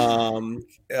 Nice.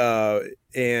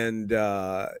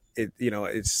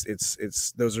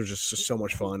 It's those are just so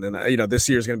much fun. And this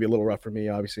year is going to be a little rough for me.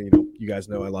 Obviously, you guys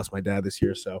know I lost my dad this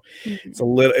year, so it's a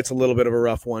little bit of a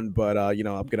rough one. But I'm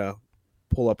gonna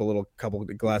pull up a couple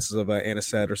of glasses of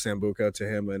anisette or sambuca to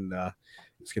him, and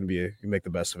it's going to be you make the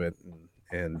best of it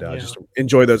and just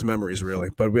enjoy those memories, really.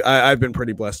 But I've been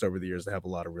pretty blessed over the years to have a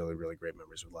lot of really, really great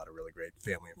memories with a lot of really great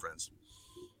family and friends.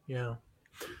 Yeah.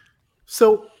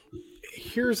 So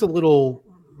here's a little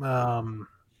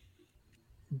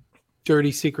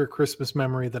dirty secret Christmas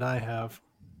memory that I have.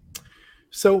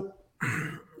 So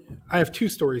I have two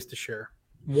stories to share.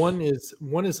 One is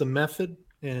a method,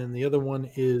 and the other one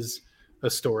is a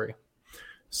story.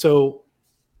 So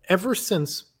ever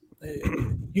since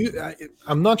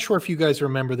I'm not sure if you guys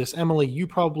remember this. Emily, you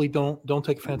probably don't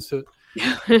take offense to it.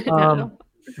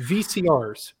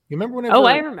 VCRs. You remember whenever? Oh,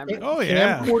 I remember.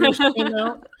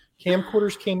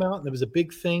 Camcorders came out, and there was a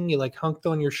big thing. You like hunked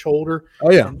on your shoulder.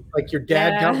 Oh yeah. And, like your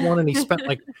dad got one, and he spent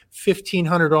like $1,500 in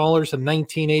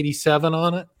 1987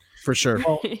 on it. For sure.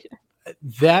 Well,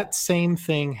 that same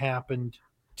thing happened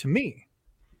to me,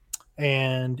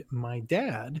 and my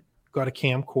dad got a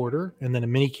camcorder, and then a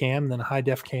mini cam, and then a high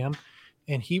def cam,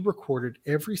 and he recorded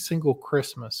every single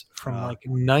Christmas from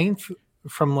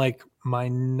my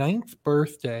ninth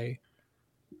birthday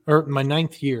or my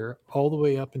ninth year all the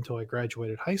way up until I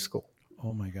graduated high school.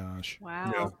 Oh my gosh.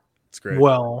 Wow. Yeah, it's great.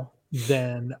 Well,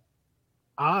 then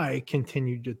I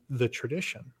continued the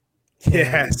tradition.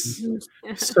 Yes.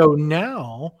 So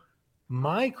now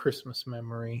my Christmas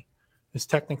memory is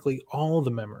technically all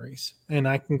the memories, and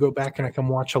I can go back and I can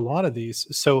watch a lot of these.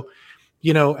 So,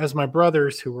 as my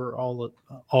brothers who are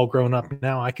all grown up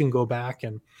now, I can go back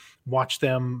and watch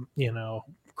them,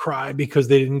 cry because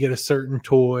they didn't get a certain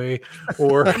toy,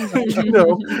 or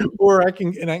or I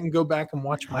can go back and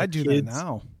watch my kids. That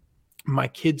now. My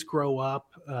kids grow up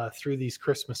through these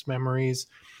Christmas memories.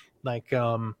 Like,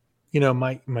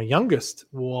 my youngest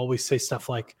will always say stuff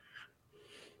like,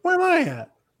 "Where am I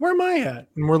at? Where am I at?"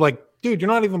 And we're like, "Dude, you're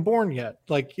not even born yet."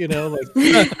 Like, because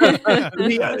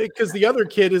the other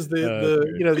kid is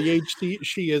the age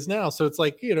she is now. So it's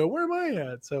like, where am I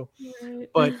at? So,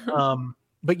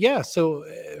 but yeah. So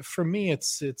for me,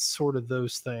 it's sort of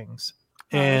those things.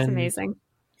 And that's amazing.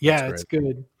 Yeah, it's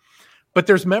good. But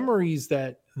there's memories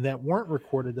that weren't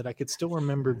recorded that I could still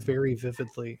remember very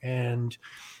vividly. And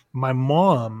my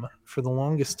mom, for the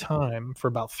longest time, for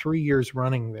about 3 years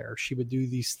running there, she would do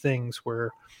these things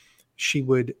where she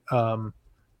would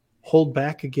hold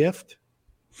back a gift,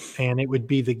 and it would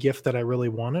be the gift that I really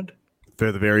wanted.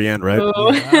 For the very end, right?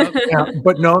 Oh. Yeah,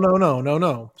 but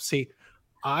no. See,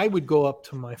 I would go up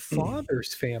to my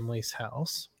father's family's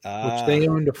house, which they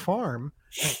owned a farm,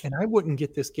 and I wouldn't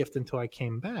get this gift until I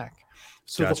came back.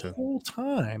 So the whole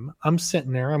time I'm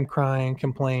sitting there, I'm crying,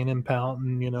 complaining,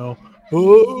 pouting, oh,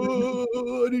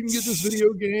 I didn't get this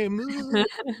video game. And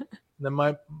then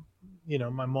my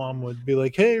mom would be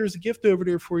like, "Hey, there's a gift over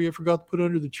there for you. I forgot to put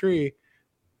under the tree."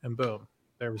 And boom,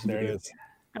 there was the gift.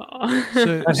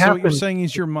 So what you're saying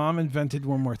is your mom invented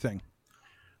one more thing.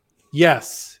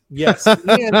 Yes.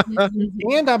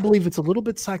 And I believe it's a little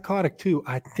bit psychotic too.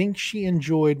 I think she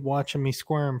enjoyed watching me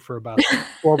squirm for about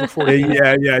 12 or 14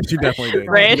 minutes. Yeah, she definitely did.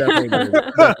 Right? She definitely did.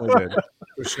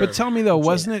 Sure. But tell me though,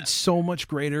 wasn't it so much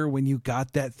greater when you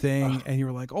got that thing and you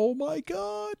were like, "Oh my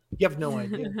god"? You have no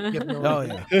idea.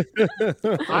 Yeah.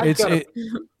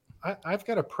 I've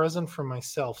got a present for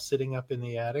myself sitting up in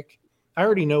the attic. I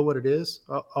already know what it is.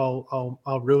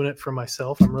 I'll ruin it for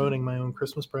myself. I'm ruining my own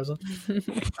Christmas present.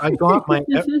 I got my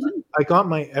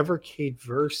Evercade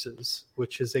Versus,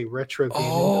 which is a retro gaming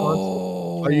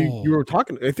console. You were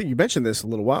talking. I think you mentioned this a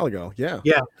little while ago. Yeah.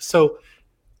 Yeah. So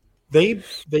they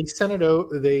sent it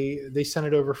over. They sent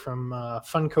it over from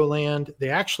Funko Land. They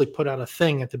actually put out a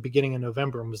thing at the beginning of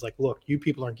November and was like, "Look, you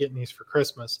people aren't getting these for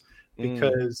Christmas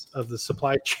because of the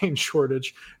supply chain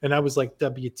shortage." And I was like,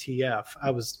 "WTF?"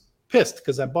 I was pissed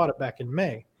because I bought it back in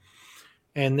May,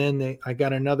 and then I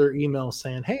got another email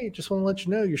saying, "Hey, just want to let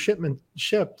you know your shipment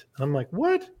shipped." And I'm like,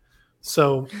 "What?"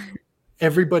 So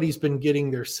everybody's been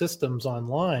getting their systems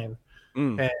online,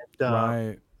 and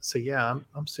right. So yeah,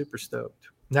 I'm super stoked.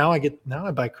 Now I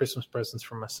buy Christmas presents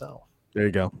for myself. There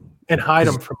you go, and hide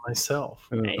them from myself.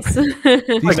 Nice. These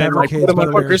Evercades, put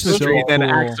them on Christmas tree, then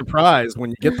act surprised when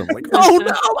you get them. Like, oh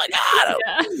no, I got them!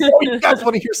 Oh, you guys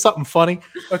want to hear something funny?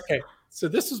 Okay. So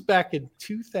this was back in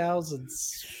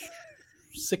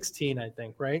 2016, I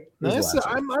think, right? Now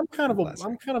I'm kind of a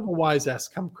wise ass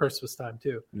come Christmas time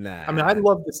too. Nah. I mean, I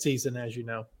love the season, as you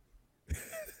know.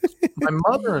 My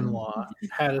mother-in-law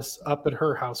had us up at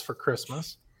her house for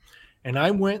Christmas, and I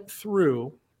went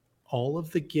through all of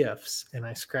the gifts and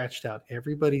I scratched out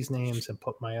everybody's names and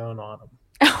put my own on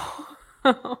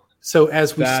them. So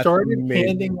as we started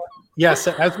handing Yes,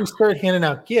 as we start handing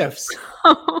out gifts,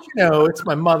 it's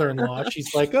my mother-in-law.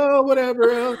 She's like, "Oh,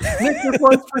 whatever, Nick, this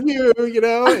one's for you," and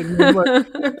I'm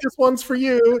like, "Nick, this one's for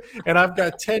you." And I've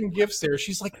got 10 gifts there.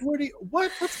 She's like,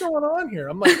 "What's going on here?"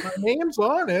 I'm like, "My name's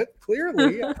on it,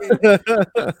 clearly."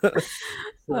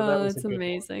 That's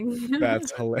amazing.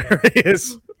 That's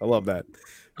hilarious. I love that.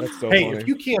 That's so funny. If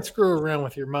you can't screw around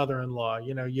with your mother-in-law,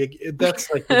 that's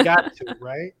like you got to,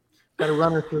 right? Got to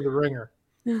run her through the ringer.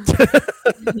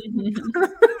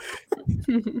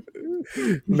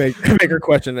 make her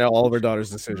question all of her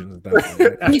daughter's decisions.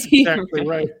 That's exactly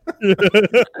right.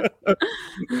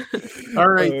 All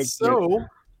right, so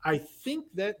I think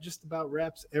that just about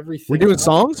wraps everything. We're doing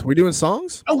songs.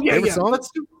 Oh yeah, favorite song? Let's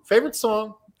do favorite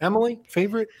song. Emily,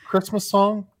 favorite Christmas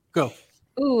song? Go.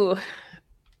 Ooh,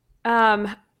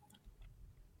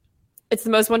 it's the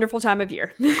most wonderful time of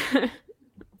year.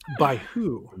 By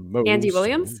who? Andy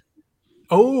Williams.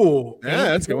 Oh, yeah,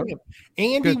 that's good.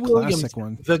 Andy Williams,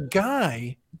 the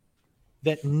guy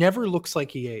that never looks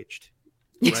like he aged.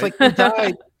 It's like he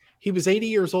died. He was 80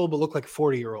 years old, but looked like a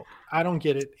 40-year-old. I don't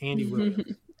get it. Andy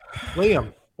Williams.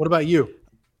 Liam, what about you?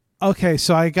 Okay,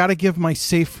 so I got to give my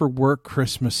safe for work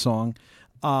Christmas song,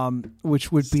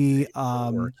 which would be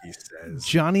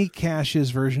Johnny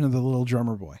Cash's version of The Little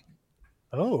Drummer Boy.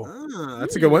 Oh,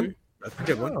 that's a good one. That's a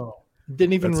good one. Oh,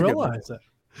 didn't even realize that.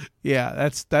 Yeah,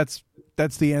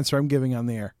 that's the answer I'm giving on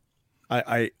the air.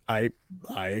 I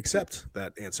accept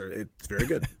that answer. It's very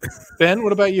good. Ben,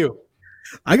 what about you?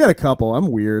 I got a couple. I'm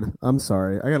weird. I'm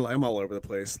sorry. I'm all over the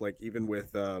place. Like even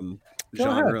with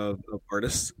genre of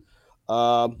artists.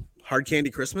 Hard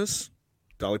Candy Christmas,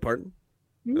 Dolly Parton.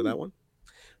 Know that one?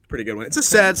 Pretty good one. It's a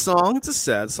sad song,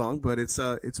 but it's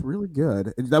really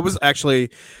good. And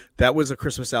that was a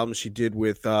Christmas album she did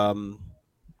with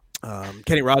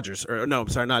Kenny Rogers, or no, I'm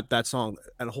sorry, not that song,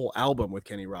 and a whole album with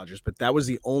Kenny Rogers, but that was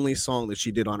the only song that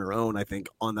she did on her own, I think,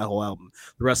 on that whole album.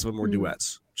 The rest of them were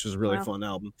duets, which is a really fun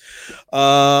album.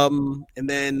 And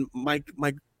then my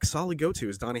solid go-to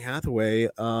is Donny Hathaway.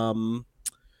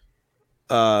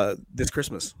 This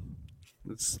Christmas,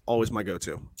 it's always my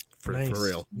go-to for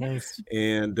real. Nice.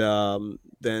 And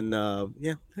then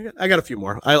I got a few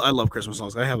more. I love Christmas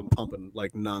songs. I have them pumping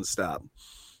like nonstop.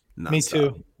 Me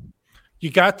too. You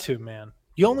got to, man.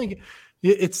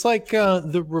 It's like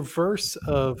the reverse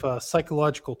of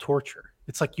psychological torture.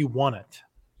 It's like you want it.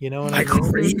 You know what I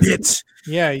mean? Crave it.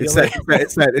 Yeah, it's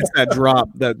that drop,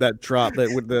 that drop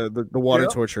that with the water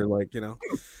torture,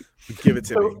 give it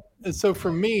to me. So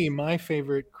for me, my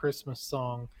favorite Christmas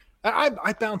song,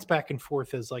 I bounce back and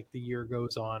forth as like the year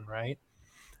goes on, right?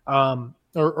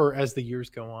 Or as the years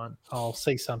go on, I'll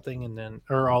say something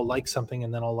or I'll like something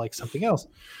and then I'll like something else.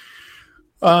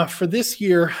 For this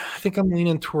year, I think I'm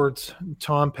leaning towards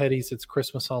Tom Petty's "It's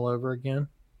Christmas All Over Again."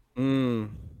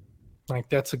 Like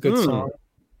that's a good song.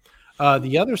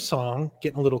 The other song,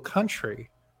 getting a little country,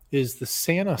 is the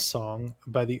Santa song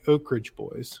by the Oak Ridge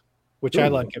Boys, which I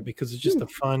like it because it's just a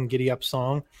fun, giddy up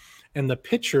song. And the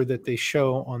picture that they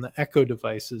show on the Echo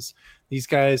devices, these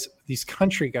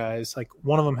country guys, like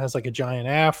one of them has like a giant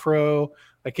afro.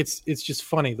 Like it's just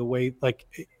funny the way like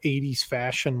 80s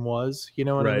fashion was. You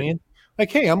know what I mean? Like,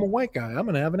 hey, I'm a white guy. I'm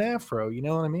gonna have an afro. You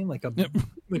know what I mean? Like a big.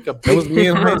 That was me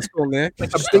in high school, Nick.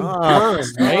 Like a big burn,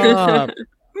 right?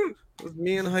 It was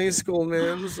me in high school, man.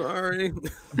 I'm sorry.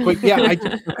 But yeah, I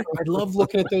love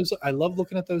looking at those. I love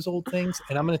looking at those old things.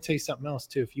 And I'm going to tell you something else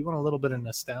too. If you want a little bit of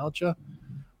nostalgia,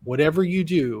 whatever you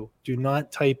do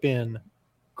not type in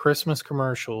Christmas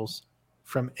commercials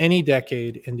from any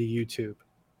decade into YouTube.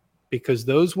 Because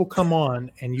those will come on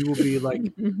and you will be like,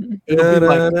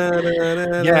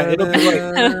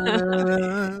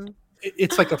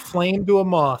 it's like a flame to a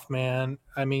moth, man.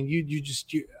 I mean, you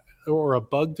or a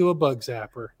bug to a bug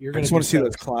zapper. I just want to see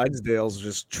those Clydesdales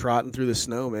just trotting through the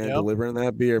snow, man, delivering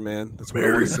that beer, man. That's what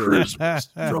Merry Christmas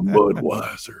from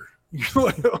Budweiser.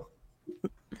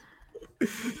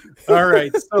 All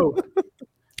right, so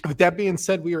with that being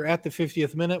said, we are at the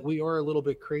 50th minute. We are a little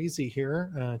bit crazy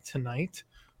here tonight.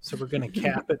 So we're going to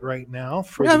cap it right now.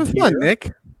 We're having fun,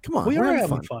 Nick. Come on. We are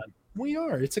having fun. We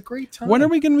are. It's a great time. When are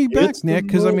we going to be back, Nick?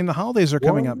 Because, the holidays are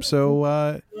coming up.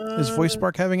 So is Voice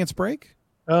Spark having its break?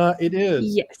 It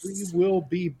is. Yes. We will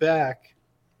be back.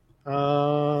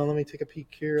 Let me take a peek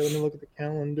here. Let me look at the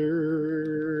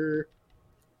calendar.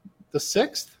 The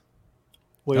 6th?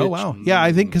 Oh, wow. Yeah,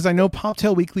 I think because I know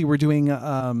Poptail Weekly, we're doing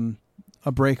a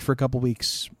break for a couple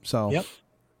weeks. So.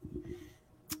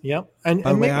 Yep. And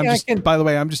by the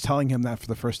way, I'm just telling him that for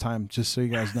the first time, just so you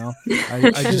guys know.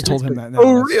 I just told him that now.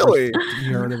 Oh, really?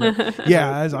 He heard of it.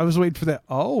 Yeah, I was waiting for that.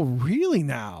 Oh, really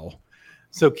now?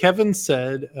 So Kevin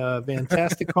said,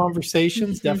 fantastic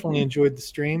conversations. Definitely enjoyed the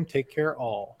stream. Take care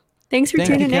all. Thanks for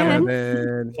tuning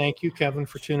in. Thank you, Kevin,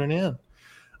 for tuning in.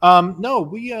 No,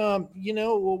 we,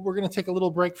 we're going to take a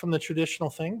little break from the traditional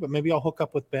thing, but maybe I'll hook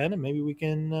up with Ben and maybe we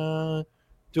can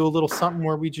do a little something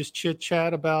where we just chit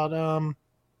chat about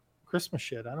Christmas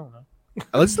shit. I don't know.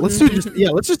 Let's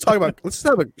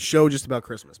have a show just about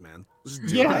Christmas, man.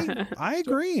 I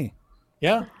agree.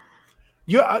 Yeah.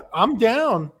 I'm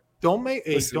down. Don't make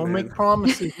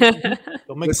promises.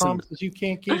 Don't make promises you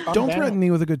can't keep. Don't threaten me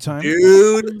with a good time,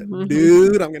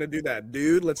 dude. I'm gonna do that,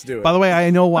 dude. Let's do it. By the way, I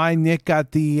know why Nick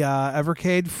got the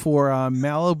Evercade for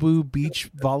Malibu Beach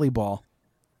volleyball.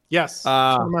 Yes.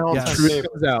 The truth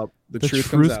comes out. The truth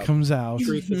comes out.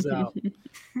 Truth is out.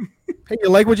 Hey, you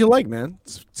like what you like, man.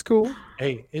 It's cool.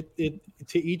 Hey, it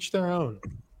to each their own.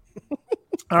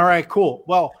 All right, cool.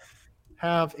 Well,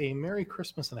 have a Merry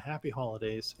Christmas and a Happy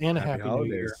Holidays and a Happy New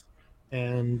Year.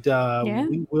 And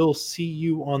we will see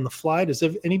you on the fly. Does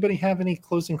anybody have any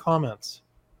closing comments?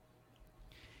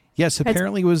 Yes,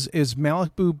 apparently is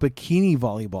Malibu bikini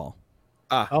volleyball.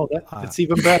 That's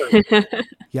even better.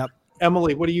 Yep.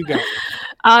 Emily, what do you got?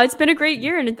 It's been a great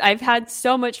year, and I've had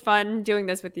so much fun doing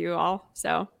this with you all.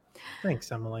 So,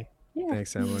 thanks, Emily. Yeah.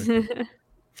 Thanks, Emily.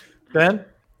 Ben?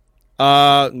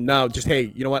 No, just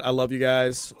hey, you know what? I love you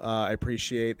guys. I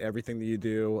appreciate everything that you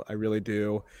do. I really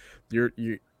do.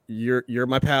 You're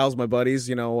my pals, my buddies.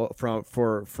 You know, for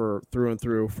through and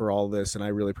through for all this, and I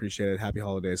really appreciate it. Happy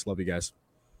holidays. Love you guys.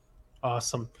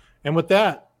 Awesome. And with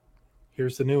that,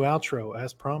 here's the new outro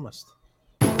as promised.